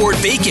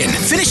 buckboard bacon,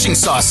 finishing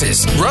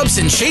sauces, rubs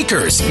and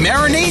shakers,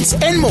 marinades,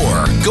 and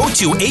more. Go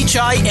to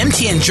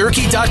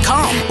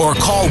HIMTNJerky.com or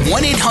call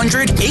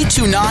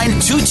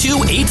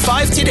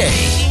 1-800-829-2285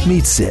 today.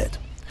 Meet Sid.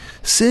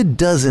 Sid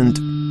doesn't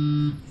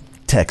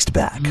text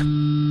back.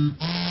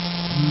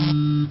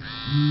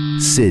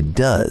 Sid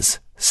does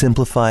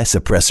simplify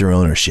suppressor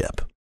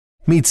ownership.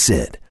 Meet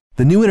Sid,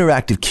 the new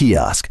interactive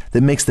kiosk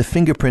that makes the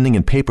fingerprinting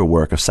and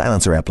paperwork of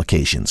silencer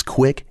applications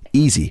quick,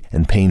 easy,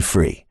 and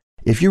pain-free.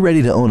 If you're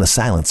ready to own a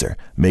silencer,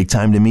 make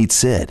time to meet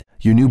Sid,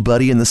 your new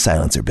buddy in the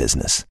silencer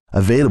business.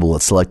 Available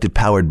at selected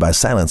Powered by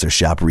Silencer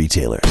shop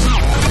retailers.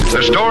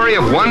 The story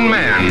of one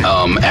man.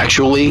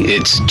 Actually,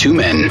 it's two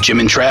men, Jim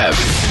and Trav.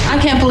 I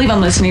can't believe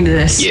I'm listening to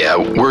this. Yeah,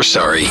 we're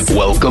sorry.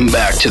 Welcome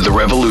back to The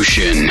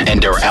Revolution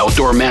and our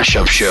outdoor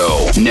mashup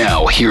show.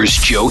 Now, here's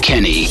Joe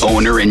Kenny,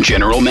 owner and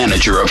general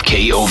manager of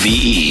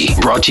KOVE.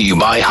 Brought to you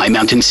by High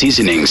Mountain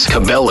Seasonings,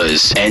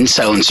 Cabela's, and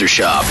Silencer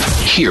Shop.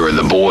 Here are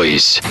the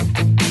boys.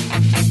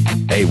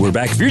 Hey, we're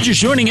back. If you're just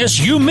joining us,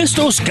 you missed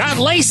Scott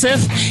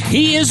Laseth.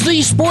 He is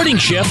the sporting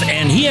chef,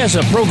 and he has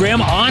a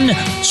program on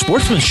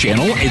Sportsman's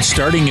Channel. It's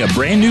starting a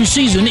brand new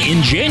season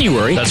in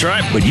January. That's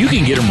right. But you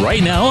can get him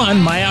right now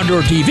on My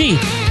Outdoor TV.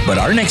 But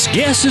our next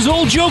guest is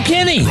old Joe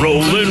Kenny.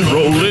 Rollin',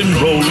 rollin',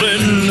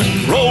 rollin',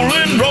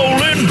 rollin',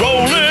 rollin',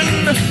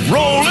 rollin',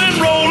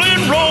 rollin',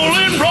 rollin',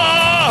 rollin',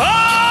 ride.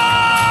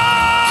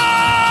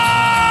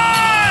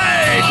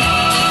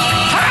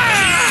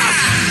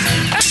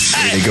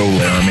 There you go,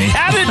 Laramie.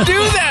 How to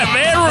do that,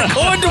 man? We're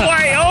going to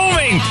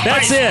Wyoming.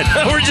 That's it.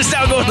 We're just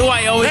now going to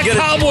Wyoming. The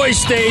Cowboy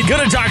State.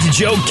 Going to talk to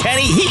Joe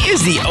Kenny. He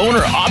is the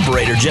owner,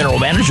 operator, general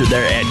manager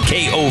there at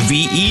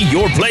KOVE,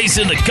 your place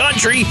in the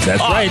country.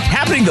 That's right.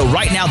 Happening though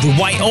right now, the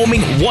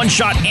Wyoming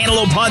one-shot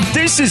antelope hunt.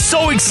 This is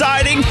so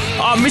exciting.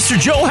 Mr.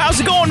 Joe, how's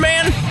it going,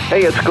 man?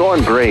 Hey, it's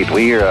going great.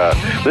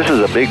 This is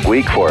a big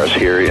week for us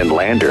here in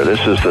Lander. This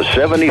is the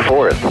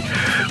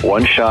 74th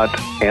one-shot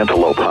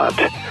antelope hunt.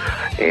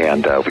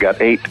 And we've got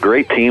 8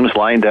 great teams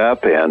lined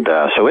up, and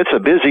so it's a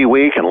busy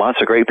week and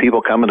lots of great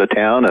people coming to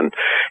town,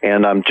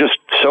 and I'm just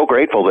so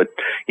grateful that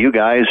you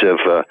guys have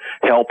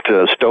helped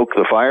stoke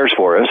the fires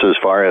for us as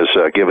far as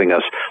giving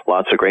us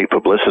lots of great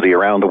publicity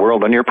around the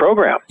world on your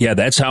program. Yeah,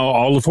 that's how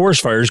all the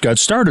forest fires got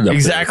started up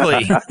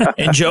Exactly.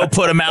 And Joe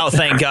put them out,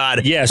 thank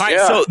God. Yes. All right,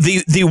 so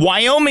the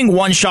Wyoming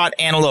one-shot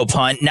antelope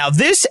hunt, now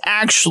this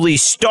actually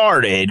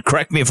started,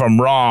 correct me if I'm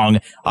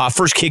wrong,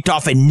 first kicked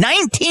off in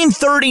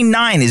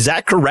 1939. Is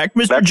that correct,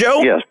 Mr.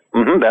 Joe? Yes,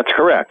 that's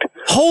correct.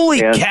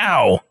 Holy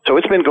cow. So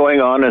it's been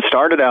going on. It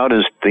started out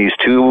as these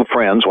two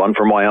friends, one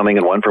from Wyoming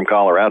and one from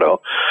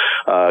Colorado,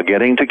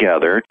 getting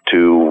together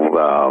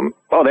to,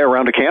 they're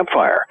around a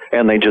campfire.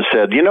 And they just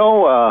said,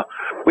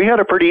 we had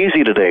it pretty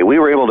easy today. We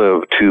were able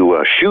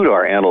to shoot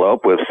our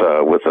antelope with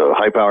a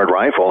high-powered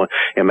rifle.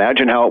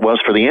 Imagine how it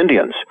was for the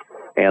Indians.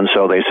 And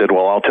so they said,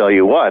 well, I'll tell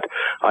you what,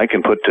 I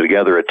can put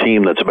together a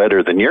team that's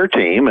better than your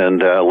team,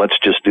 and let's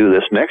just do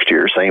this next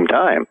year, same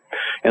time.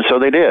 And so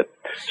they did.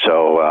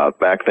 So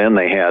back then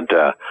they had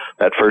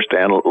that first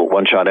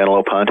one-shot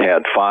antelope hunt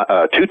had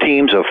 2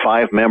 teams of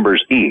 5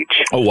 members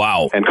each. Oh,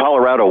 wow. And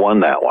Colorado won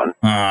that one.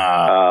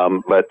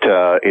 But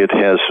it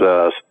has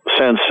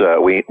since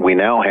we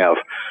now have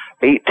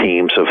 8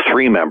 teams of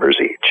 3 members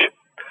each.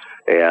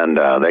 And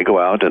they go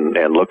out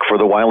and look for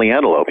the wily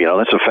antelope.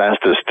 That's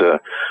the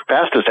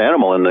fastest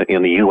animal in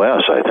the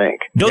U.S., I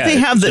think. Don't they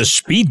have the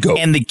speed goat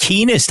and the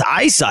keenest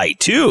eyesight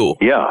too?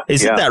 Yeah,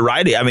 isn't that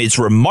right? I mean, it's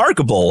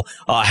remarkable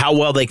how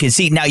well they can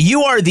see. Now,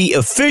 you are the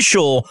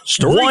official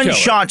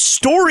one-shot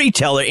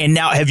storyteller, and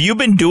now have you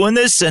been doing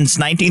this since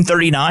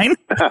 1939?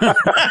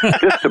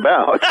 Just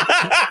about.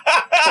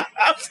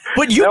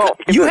 But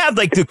you have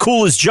like the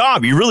coolest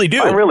job. You really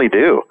do. I really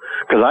do.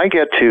 Because I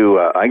get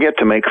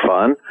to make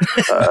fun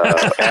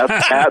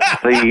at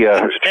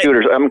the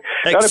shooters. I'm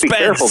got to be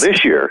careful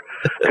this year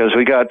because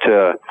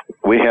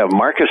we have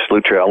Marcus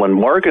Luttrell and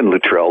Morgan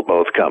Luttrell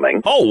both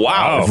coming. Oh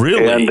wow,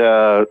 really?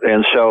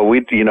 And so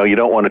you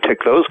don't want to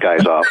tick those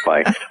guys off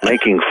by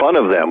making fun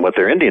of them with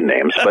their Indian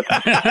names, but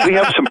we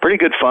have some pretty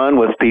good fun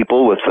with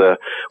people with the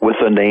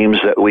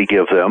names that we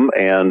give them,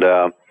 and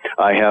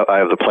I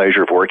have the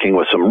pleasure of working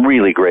with some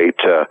really great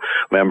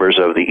members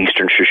of the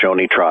Eastern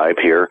Shoshone tribe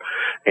here,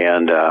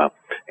 and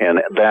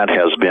that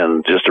has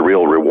been just a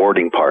real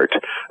rewarding part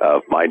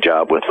of my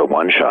job with the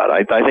One Shot.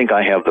 I think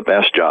I have the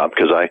best job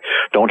because I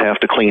don't have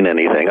to clean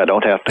anything. I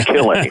don't have to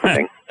kill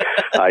anything.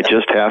 I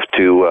just have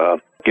to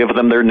give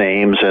them their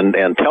names and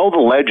tell the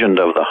legend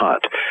of the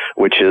hunt,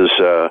 which is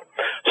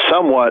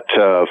somewhat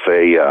of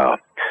a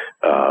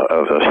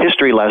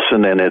history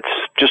lesson, and it's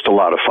just a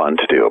lot of fun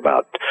to do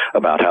about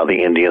how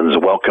the Indians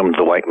welcomed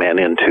the white man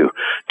in to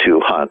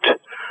hunt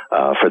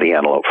for the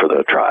antelope for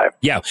the tribe.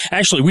 Yeah,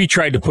 actually, we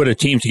tried to put a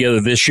team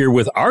together this year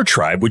with our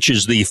tribe, which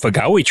is the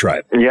Fagawi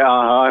tribe. Yeah,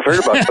 I've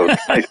heard about those.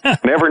 I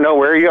never know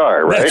where you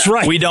are, right? That's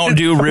right. We don't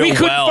do real well. We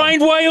couldn't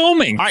find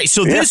Wyoming. All right,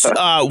 so this,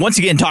 once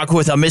again, talking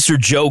with Mr.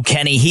 Joe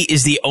Kenny. He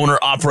is the owner,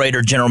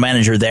 operator, general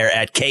manager there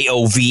at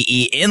KOVE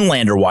in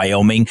Lander,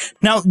 Wyoming.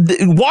 Now,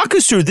 walk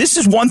us through, this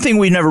is one thing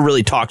we've never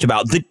really talked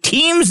about. The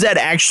teams that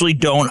actually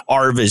don't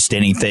harvest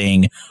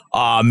anything,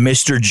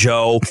 Mr.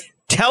 Joe,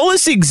 tell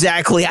us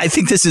exactly, I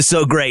think this is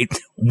so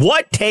great,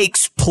 what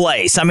takes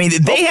place. I mean,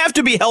 they have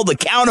to be held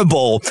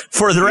accountable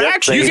for their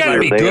actions. You got to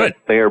be good.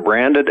 They are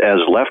branded as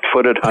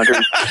left-footed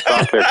hunters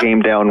stop their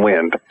game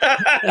downwind.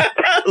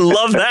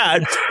 Love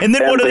that. And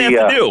then what do they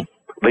have to do?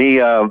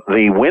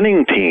 The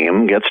winning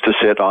team gets to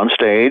sit on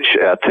stage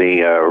at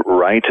the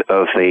right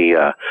of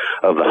the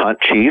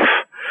hunt chief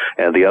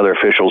and the other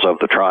officials of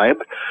the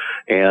tribe.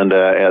 And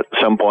at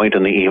some point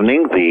in the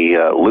evening,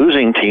 the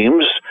losing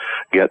teams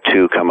get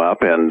to come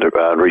up and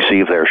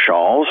receive their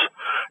shawls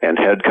and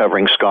head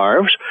covering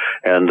scarves,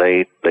 and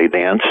they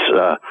dance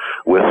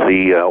with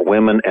the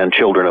women and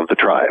children of the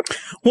tribe.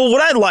 Well,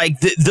 what I like,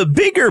 the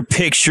bigger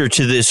picture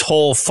to this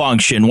whole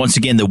function, once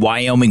again, the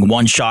Wyoming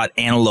One-Shot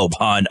Antelope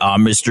Hunt,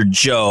 Mr.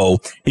 Joe,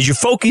 is you're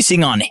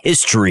focusing on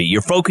history.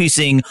 You're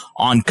focusing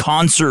on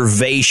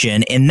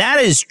conservation, and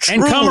that is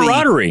truly, and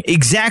camaraderie.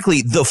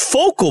 Exactly, the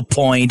focal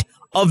point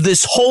of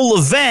this whole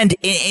event,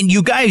 and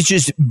you guys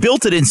just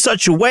built it in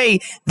such a way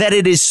that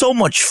it is so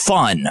much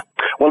fun.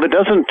 Well, it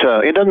doesn't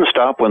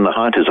stop when the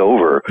hunt is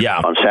over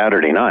on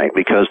Saturday night,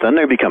 because then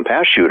they become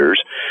pass shooters,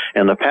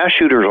 and the pass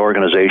shooters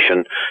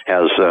organization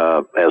has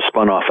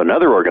spun off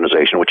another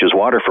organization, which is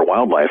Water for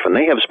Wildlife, and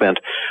they have spent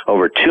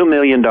over $2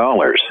 million.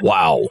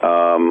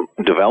 Wow.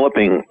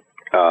 Developing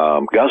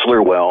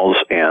guzzler wells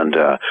and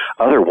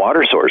other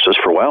water sources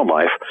for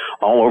wildlife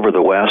all over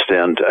the West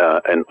and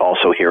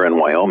also here in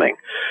Wyoming.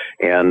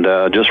 And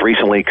just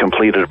recently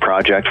completed a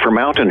project for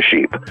mountain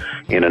sheep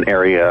in an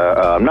area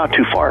not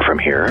too far from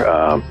here,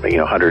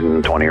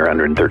 120 or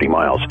 130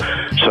 miles.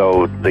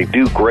 So they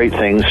do great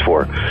things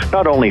for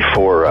not only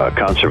for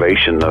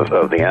conservation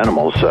of the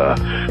animals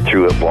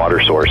through water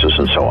sources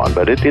and so on,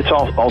 but it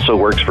also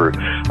works for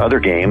other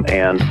game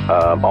and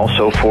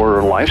also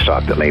for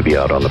livestock that may be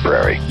out on the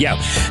prairie. Yeah.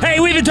 Hey,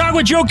 we've been talking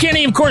with Joe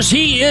Kenny. Of course,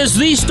 he is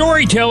the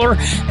storyteller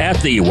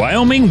at the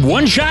Wyoming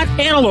One-Shot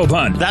Antelope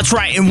Hunt. That's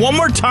right. And one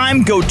more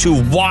time, go to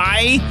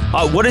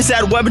what is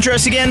that web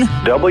address again?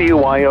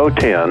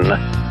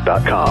 WYO10.com.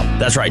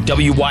 That's right,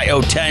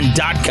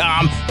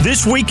 WYO10.com.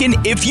 This weekend,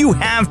 if you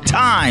have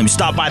time,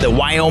 stop by the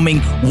Wyoming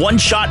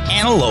One-Shot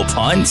Antelope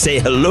Hunt. Say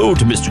hello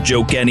to Mr.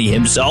 Joe Kenny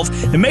himself.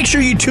 And make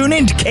sure you tune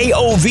in to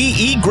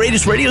KOVE,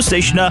 greatest radio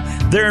station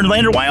there in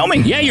Lander,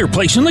 Wyoming. Yeah, your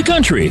place in the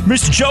country.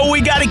 Mr. Joe,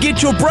 we got to get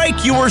to a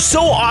break. You were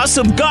so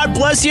awesome. God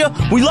bless you.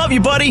 We love you,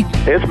 buddy.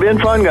 It's been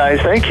fun, guys.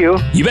 Thank you.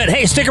 You bet.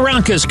 Hey, stick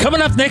around, because coming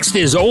up next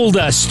is old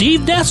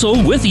Steve Dessel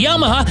with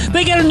Yamaha.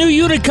 They got a new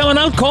unit coming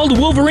out called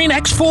Wolverine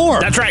X4.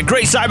 That's right.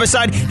 Great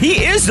side-by-side.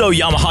 He is, though,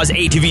 Yamaha's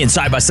ATV and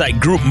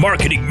side-by-side group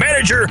marketing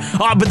manager.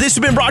 But this has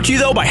been brought to you,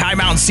 though, by High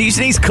Mountain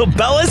Seasonings,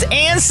 Cabela's,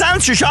 and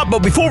Silencer Shop.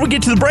 But before we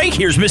get to the break,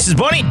 here's Mrs.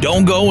 Bunny.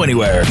 Don't go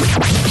anywhere.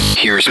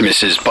 Here's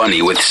Mrs.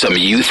 Bunny with some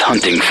youth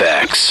hunting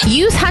facts.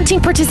 Youth hunting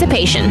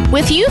participation.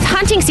 With youth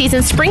hunting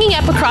season springing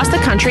up across the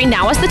country,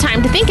 now is the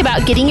time to think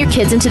about getting your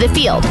kids into the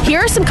field. Here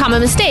are some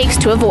common mistakes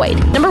to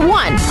avoid. Number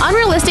 1,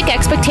 unrealistic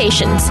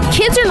expectations.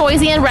 Kids are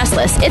noisy and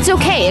restless. It's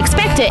okay,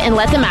 expect it, and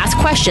let them ask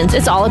questions.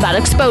 It's all about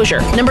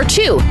exposure. Number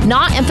 2,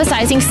 not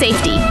emphasizing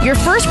safety. Your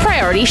first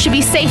priority should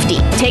be safety.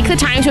 Take the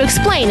time to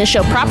explain and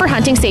show proper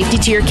hunting safety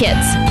to your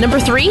kids. Number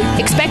 3,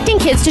 expecting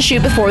kids to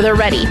shoot before they're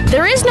ready.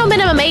 There is no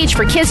minimum age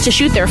for kids to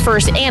shoot their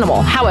first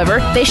animal. However,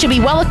 they should be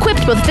well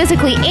equipped both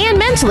physically and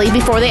mentally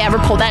before they ever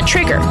pull that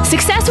trigger.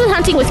 Success when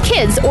hunting with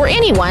kids or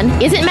anyone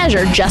isn't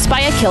measured just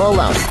by a kill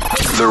alone.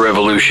 The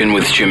Revolution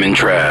with Jim and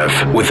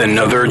Trav with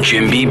another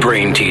Jim B.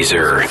 brain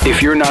teaser.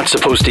 If you're not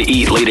supposed to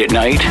eat late at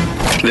night,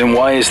 then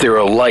why is there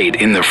a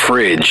light in the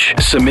fridge?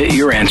 Submit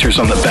your answers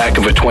on the back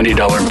of a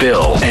 $20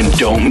 bill and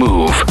don't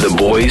move. The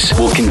boys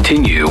will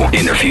continue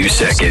in a few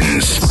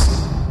seconds.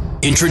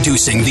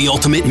 Introducing the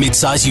ultimate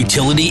midsize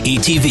utility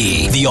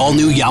ATV, the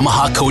all-new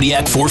Yamaha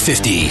Kodiak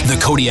 450. The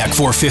Kodiak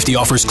 450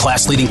 offers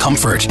class-leading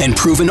comfort and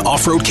proven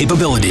off-road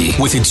capability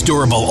with its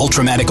durable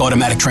Ultramatic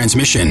automatic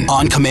transmission,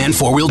 on-command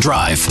four-wheel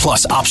drive,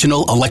 plus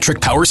optional electric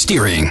power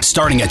steering,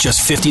 starting at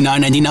just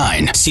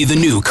 $59.99. See the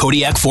new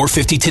Kodiak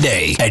 450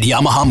 today at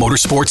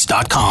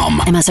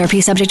YamahaMotorsports.com.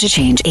 MSRP subject to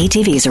change.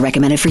 ATVs are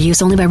recommended for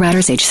use only by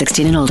riders age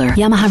 16 and older.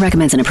 Yamaha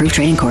recommends an approved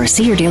training course.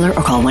 See your dealer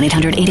or call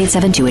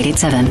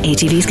 1-800-887-2887.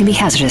 ATVs can be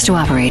hazardous to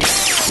operate.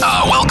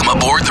 Welcome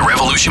aboard the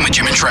Revolution with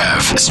Jim and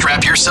Trav.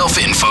 Strap yourself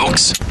in,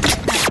 folks.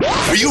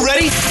 Are you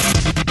ready?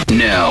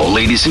 Now,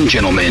 ladies and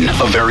gentlemen,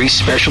 a very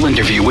special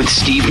interview with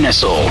Steve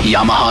Nessel,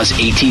 Yamaha's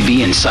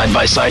ATV and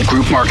side-by-side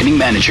group marketing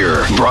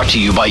manager. Brought to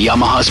you by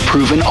Yamaha's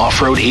proven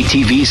off-road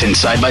ATVs and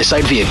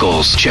side-by-side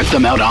vehicles. Check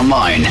them out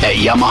online at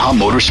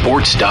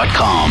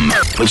YamahaMotorsports.com.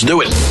 Let's do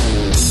it.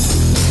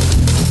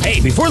 Hey,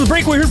 before the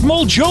break, we heard from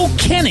old Joe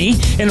Kenny,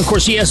 and of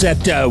course he has that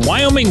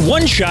Wyoming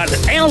one-shot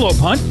antelope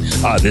hunt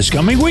this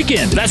coming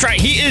weekend. That's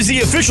right. He is the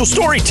official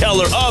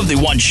storyteller of the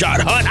one-shot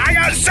hunt. I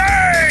gotta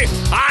say,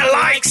 I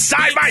like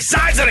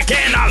side-by-sides and I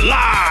cannot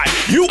lie.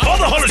 You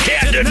other hunters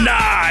can't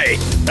deny.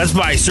 That's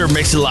my Sir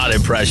Mix-a-Lot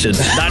impression.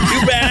 Not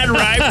too bad,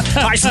 right?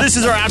 All right, so this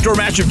is our outdoor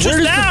matchup just Where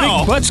does now.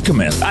 the big butts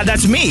come in?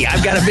 That's me.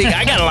 I got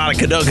a lot of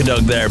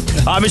kadug there.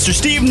 Mr.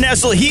 Steve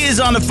Nessel, he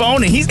is on the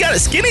phone, and he's got a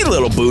skinny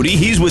little booty.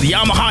 He's with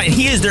Yamaha, and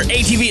he is their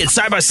ATV and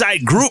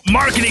side-by-side group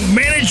marketing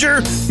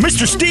manager.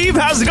 Mr. Steve,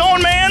 how's it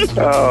going, man?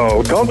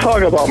 Oh, don't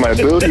talk about my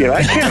booty.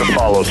 I can't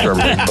follow Sir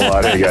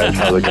Mix-a-Lot. Hey, guys,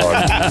 how's it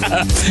going?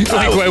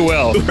 Doing quite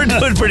well. We're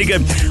doing pretty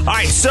good. All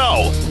right,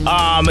 so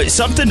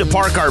something to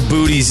park our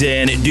booties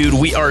in. Dude,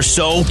 we are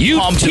so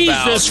pumped teased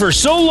about this for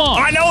so long.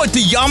 I know it.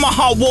 The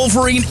Yamaha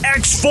Wolverine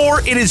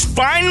X4. It is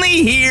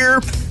finally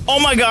here. Oh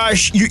my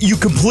gosh, you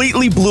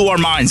completely blew our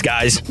minds,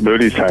 guys.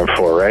 Booty's time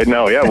for, right?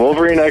 No, yeah,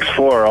 Wolverine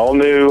X4, all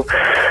new.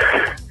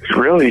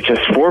 Really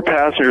just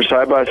 4-passenger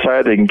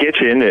side-by-side. They can get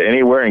you into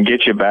anywhere and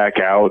get you back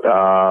out.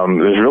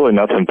 There's really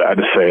nothing bad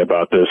to say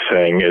about this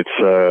thing. It's,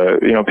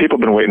 people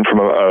have been waiting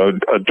for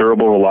a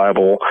durable,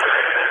 reliable,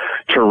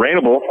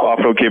 terrainable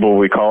off-road cable,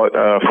 we call it,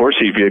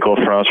 4-seat vehicle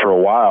for us for a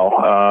while.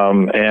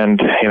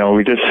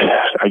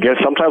 I guess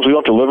sometimes we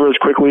don't deliver as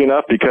quickly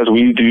enough because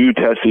we do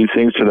test these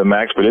things to the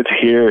max, but it's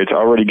here. It's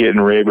already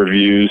getting rave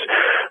reviews.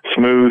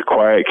 Smooth,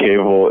 quiet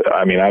cable.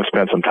 I mean, I've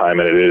spent some time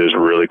in it. It is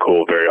really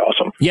cool. Very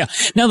awesome. Yeah.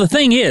 Now, the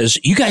thing is,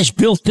 you guys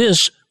built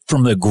this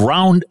from the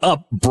ground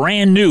up,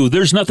 brand new.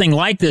 There's nothing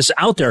like this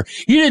out there.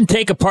 You didn't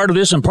take a part of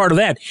this and part of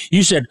that.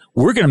 You said,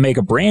 we're going to make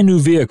a brand new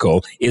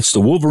vehicle. It's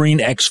the Wolverine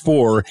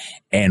X4,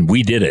 and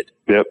we did it.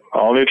 Yep.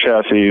 All new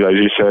chassis, as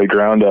you said,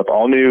 ground up.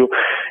 All new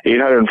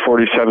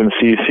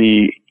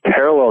 847cc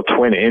parallel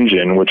twin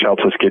engine, which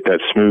helps us get that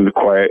smooth,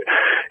 quiet,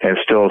 and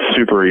still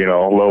super,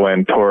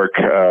 low-end torque,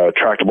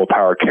 tractable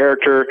power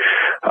character.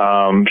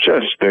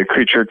 Just the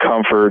creature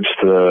comforts,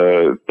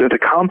 the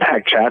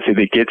compact chassis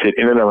that gets it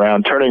in and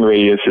around. Turning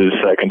radius is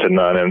second to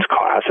none in its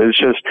class. It's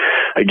just,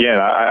 again,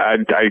 I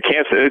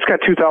can't say, it's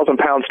got 2,000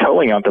 pounds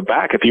towing out the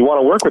back. If you want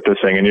to work with this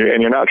thing and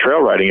you're not trail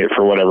riding it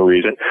for whatever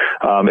reason,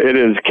 it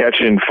is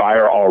catching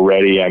fire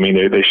already. I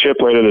mean, they ship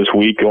later this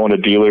week, going to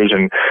dealers,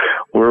 and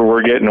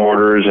we're getting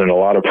orders and a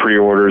lot of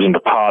pre-orders and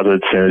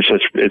deposits, and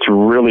it's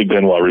really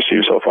been well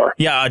received so far.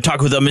 Yeah, I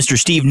talked with Mr.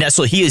 Steve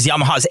Nessel. He is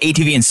Yamaha's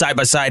ATV and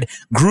side-by-side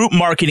group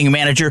marketing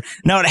manager.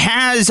 Now, it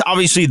has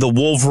obviously the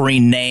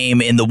Wolverine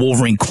name and the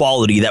Wolverine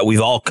quality that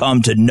we've all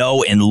come to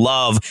know and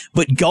love,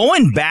 but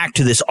going back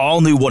to this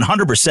all-new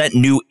 100%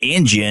 new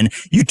engine,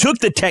 you took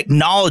the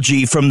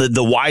technology from the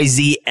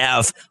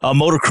YZF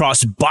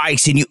motocross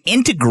bikes and you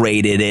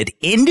integrated it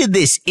into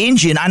this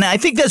engine, and I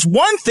think that's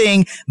one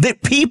thing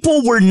that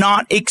people were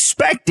not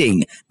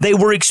expecting. They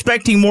were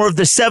expecting more of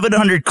the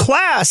 700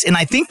 class, and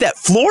I think that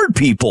floored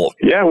people.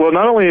 Yeah, well,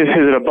 not only is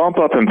it a bump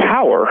up in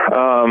power,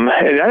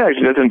 and that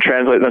actually doesn't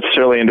translate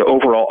necessarily into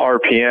overall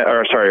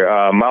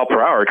mile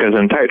per hour, because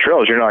in tight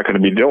trails you're not going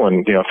to be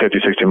doing 50,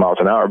 60 miles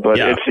an hour. But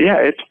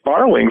it's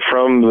borrowing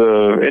from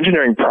the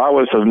engineering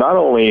prowess of not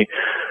only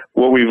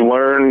what we've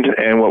learned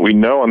and what we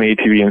know on the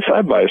ATV and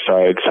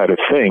side-by-side side of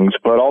things,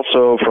 but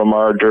also from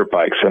our dirt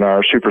bikes and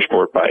our super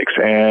sport bikes.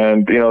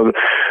 And,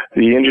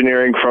 the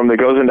engineering that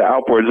goes into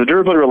outboards, the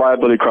durability,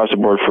 reliability across the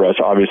board for us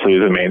obviously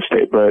is a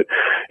mainstay. But,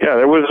 yeah,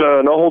 there was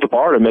no holds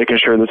barred in making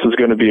sure this was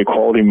going to be a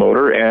quality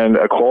motor and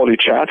a quality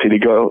chassis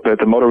that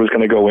the motor was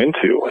going to go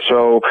into.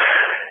 So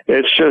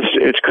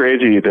it's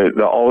crazy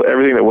that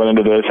everything that went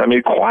into this. I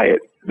mean,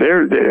 quiet.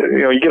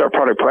 You get our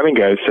product planning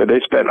guys said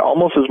they spent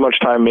almost as much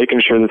time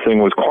making sure the thing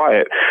was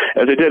quiet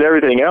as they did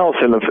everything else.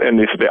 And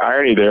the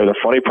irony there, the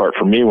funny part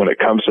for me when it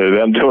comes to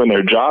them doing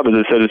their job is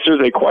they said as soon as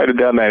they quieted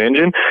down that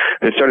engine,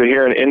 they started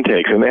hearing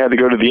intakes, and they had to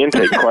go to the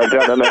intake, quiet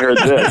down, and they heard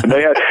this. And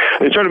they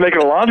they started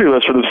making a laundry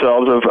list for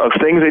themselves of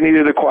things they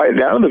needed to quiet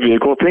down in the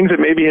vehicle, things that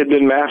maybe had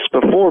been masked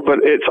before, but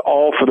it's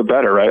all for the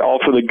better, right? All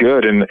for the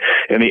good, and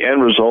the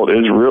end result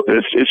is real.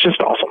 It's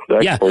just awesome.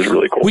 That Explorer is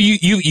really cool. Well,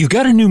 you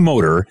got a new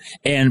motor,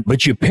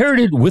 but you paired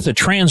it with a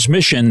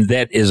transmission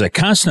that is a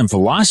constant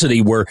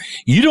velocity where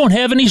you don't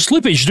have any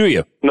slippage, do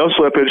you? No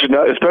slippage,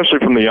 especially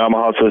from the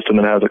Yamaha system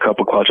that has a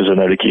couple clutches in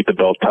there to keep the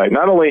belt tight.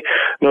 Not only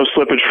no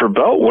slippage for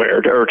belt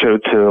wear or to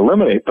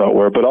eliminate belt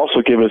wear, but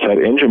also give us that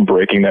engine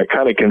braking, that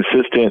kind of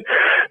consistent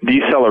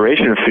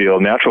deceleration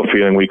feel, natural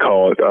feeling we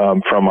call it,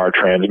 from our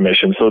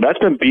transmission. So that's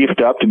been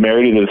beefed up to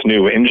marry to this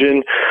new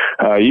engine.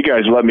 You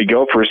guys let me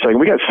go for a second.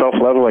 We got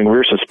self-leveling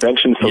rear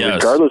suspension, so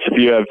regardless if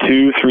you have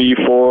 2, 3,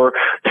 4,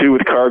 2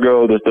 with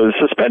cargo, the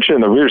suspension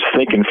in the rear is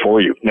thinking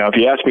for you. Now, if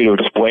you ask me to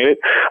explain it,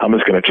 I'm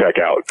just going to check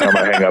out. I'm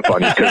going to hang up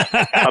on you because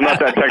I'm not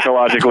that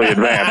technologically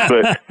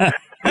advanced, but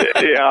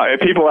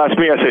if people ask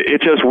me, I say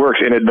it just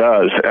works, and it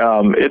does.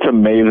 It's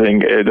amazing.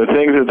 The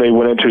things that they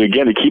went into,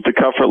 again, to keep the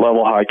comfort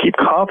level high, keep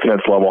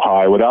confidence level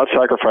high without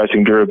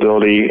sacrificing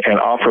durability and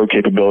off-road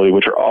capability,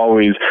 which are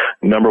always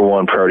number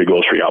one priority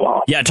goals for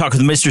Yamaha. Yeah, talk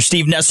with Mr.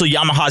 Steve Nessel,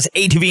 Yamaha's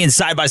ATV and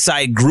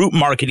side-by-side group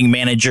marketing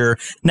manager.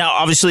 Now,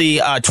 obviously,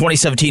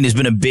 2017 has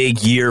been a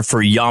big year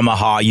for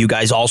Yamaha. You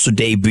guys also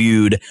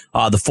debuted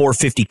the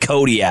 450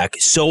 Kodiak.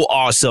 So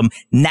awesome.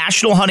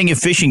 National Hunting and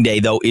Fishing Day,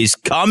 though, is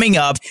coming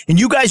up, and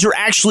you guys are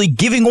actually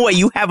giving away.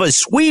 You have a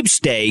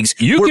sweepstakes.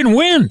 You can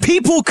win.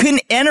 People can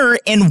enter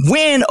and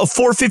win a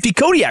 450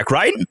 Kodiak,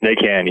 right? They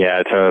can,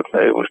 yeah.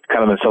 It was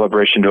kind of a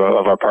celebration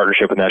of our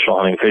partnership with National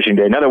Hunting and Fishing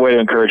Day. Another way to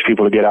encourage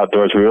people to get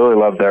outdoors. We really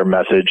love their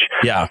message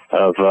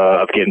of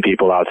getting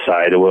people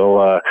outside.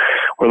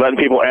 We're letting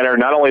people enter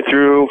not only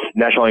through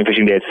National Hunting and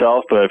Fishing Day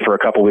itself, but for a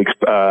couple weeks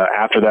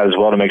after that as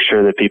well, to make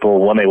sure that people,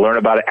 when they learn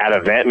about it at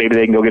an event, maybe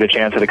they can go get a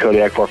chance at a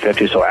Kodiak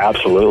 450. So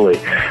absolutely.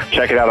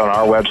 Check it out on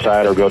our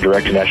website or go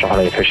direct to National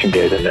Hunting and Fishing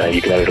Day, and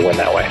you can enter to win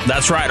that way.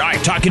 That's right. All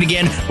right, talking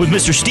again with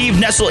Mr. Steve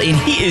Nessel, and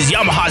he is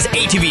Yamaha's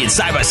ATV and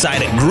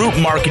side-by-side group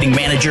marketing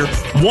manager.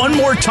 One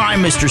more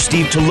time, Mr.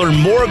 Steve, to learn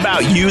more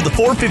about you, the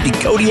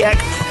 450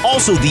 Kodiak,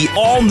 also the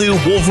all-new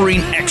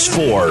Wolverine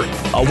X4.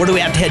 Where do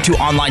we have to head to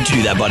online to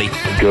do that, buddy?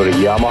 Go to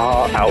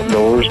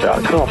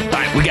YamahaOutdoors.com. All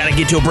right, we got to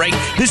get to a break.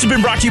 This has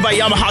been brought to you by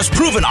Yamaha's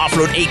proven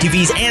off-road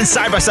ATVs and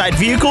side-by-side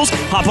vehicles.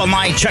 Hop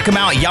online, check them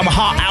out,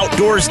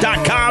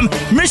 YamahaOutdoors.com.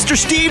 Mr.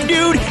 Steve,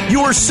 dude, you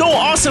are so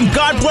awesome.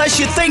 God bless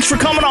you. Thanks for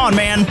coming on,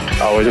 man.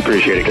 Always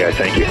appreciate it, guys.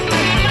 Thank you.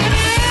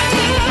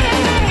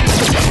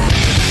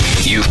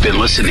 You've been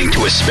listening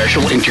to a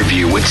special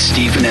interview with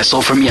Steve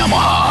Nessel from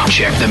Yamaha.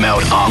 Check them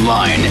out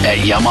online at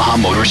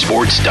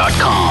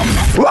YamahaMotorsports.com.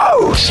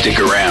 Whoa! Stick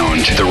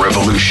around. The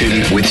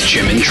Revolution with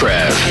Jim and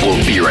Trav.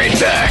 We'll be right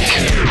back.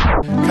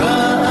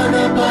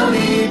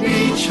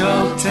 Beach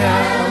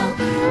Hotel,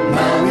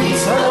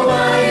 Maui's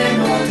Hawaiian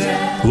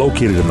Hotel.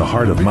 Located in the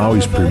heart of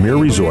Maui's premier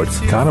resort,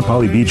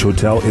 Kaanapali Beach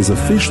Hotel is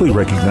officially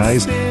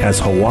recognized as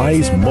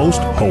Hawaii's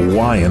most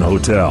Hawaiian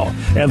hotel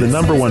and the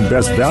 #1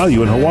 best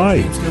value in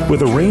Hawaii.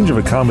 With a range of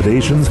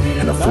accommodations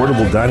and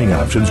affordable dining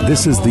options,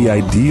 this is the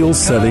ideal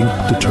setting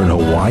to turn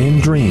Hawaiian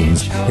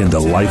dreams into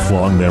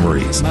lifelong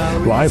memories.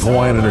 Live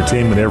Hawaiian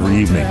entertainment every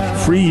evening,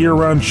 free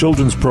year-round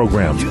children's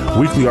programs,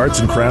 weekly arts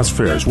and crafts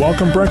fairs,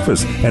 welcome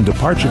breakfast, and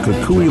departure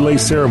kukui lei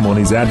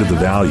ceremonies add to the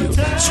value.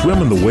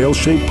 Swim in the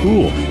whale-shaped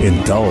pool,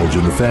 indulge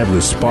in the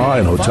fabulous spa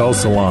and hotel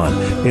salon.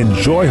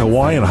 Enjoy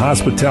Hawaiian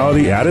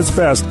hospitality at its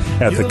best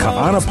at the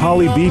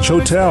Kaanapali Beach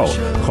Hotel.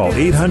 Call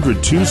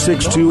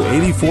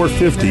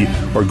 800-262-8450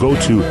 or go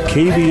to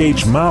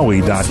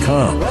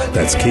kbhmaui.com.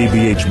 That's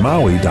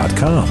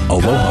kbhmaui.com.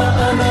 Aloha.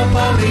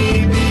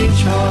 Kaanapali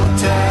Beach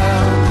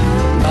Hotel,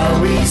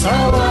 Maui's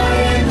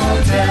Hawaiian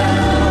Hotel.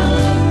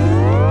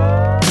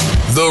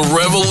 The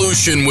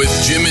Revolution with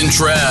Jim and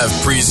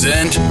Trav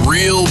present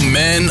Real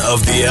Men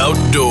of the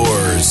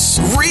Outdoors.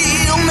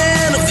 Real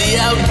Men of the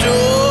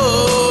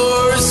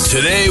Outdoors.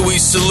 Today we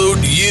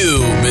salute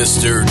you,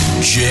 Mr.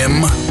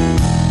 Jim.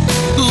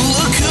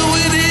 Look who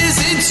it is,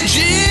 it's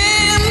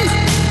Jim!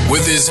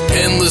 With his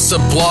endless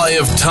supply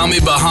of Tommy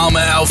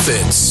Bahama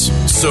outfits,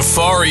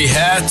 safari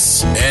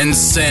hats, and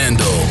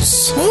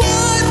sandals.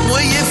 What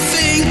were you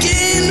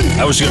thinking?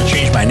 I was going to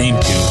change my name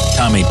to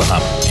Tommy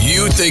Bahama.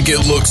 You think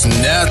it looks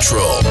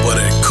natural, but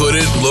it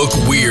couldn't look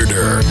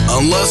weirder.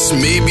 Unless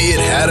maybe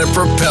it had a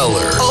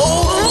propeller.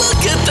 Oh,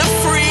 look at the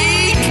freak!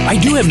 I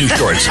do have new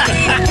shorts.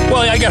 Well,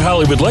 I got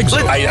Hollywood legs.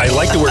 I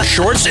like to wear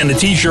shorts and a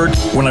t-shirt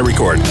when I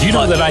record. Do you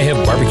know that I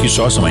have barbecue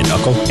sauce on my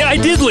knuckle? Yeah, I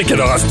did lick it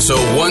off. So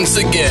once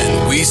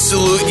again, we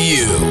salute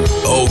you,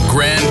 oh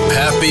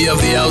grandpappy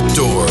of the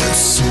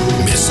outdoors,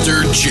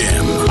 Mr.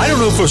 Jim. I don't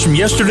know if it was from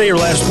yesterday or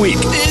last week.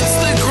 It's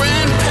the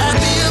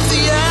grandpappy of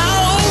the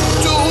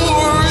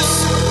outdoors.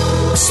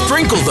 Spring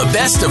Sprinkle the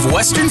best of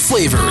Western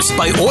flavors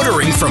by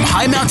ordering from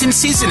High Mountain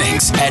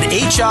Seasonings at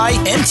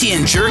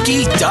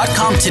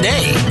HIMTNJerky.com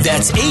today.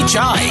 That's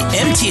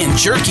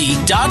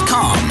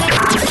HIMTNJerky.com.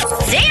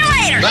 See you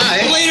later.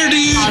 Bye. Later,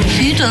 dude.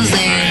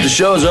 The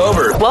show's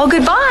over. Well,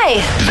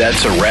 goodbye.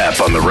 That's a wrap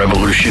on The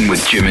Revolution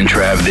with Jim and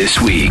Trav this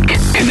week.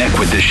 Connect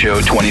with the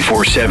show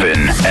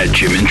 24/7 at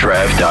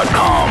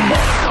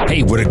jimandtrav.com.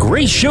 Hey, what a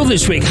great show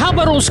this week. How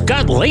about old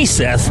Scott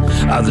Laseth,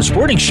 the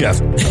sporting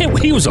chef?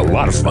 He was a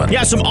lot of fun.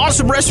 Yeah, some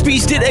awesome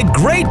recipes. Did a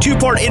great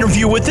two-part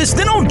interview with us.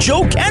 Then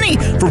Joe Kenny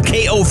from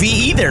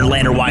KOVE there in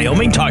Lander,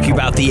 Wyoming, talking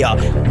about the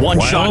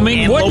one-shot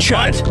antelope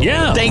hunt.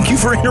 Yeah. Thank you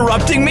for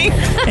interrupting me.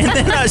 And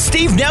then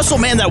Steve Nessel,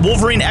 man, that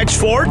Wolverine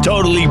X4,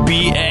 totally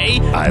BA.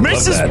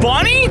 Mrs.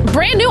 Bunny?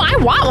 Brand new. I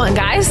want one,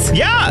 guys.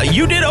 Yeah,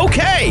 you did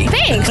okay.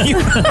 Thanks.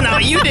 No,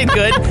 you did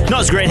good. No,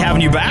 it's great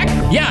having you back.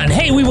 Yeah, and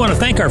hey, we want to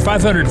thank our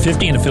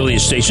 515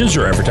 affiliate stations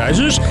or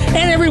advertisers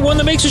and everyone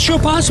that makes the show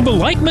possible,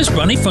 like Miss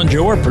Bunny, Fun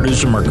Joe, our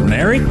producer Mark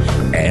Canary,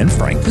 and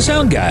Frank the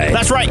Sound Guy.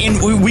 That's right,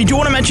 and we do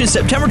want to mention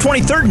September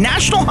 23rd,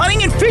 National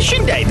Hunting and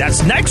Fishing Day.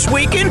 That's next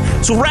weekend,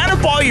 so round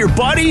up all your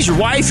buddies, your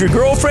wife, your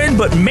girlfriend,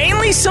 but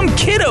mainly some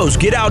kiddos.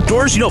 Get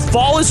outdoors.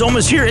 Fall is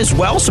almost here as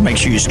well, so make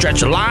sure you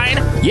stretch a line.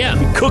 Yeah.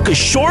 Cook a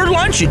short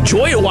lunch.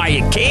 Enjoy it while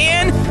you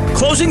can.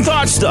 Closing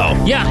thoughts, though.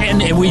 Yeah,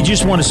 and we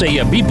just want to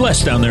say be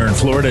blessed down there in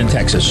Florida and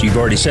Texas. You've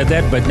already said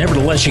that, but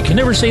nevertheless, you can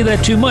never say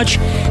that too much.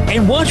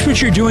 And watch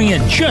what you're doing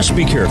and just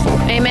be careful.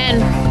 Amen.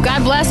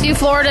 God bless you,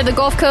 Florida, the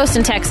Gulf Coast,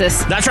 and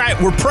Texas. That's right.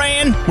 We're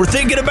praying. We're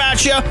thinking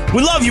about you.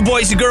 We love you,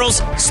 boys and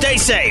girls. Stay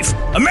safe.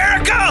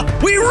 America,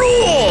 we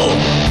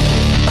rule!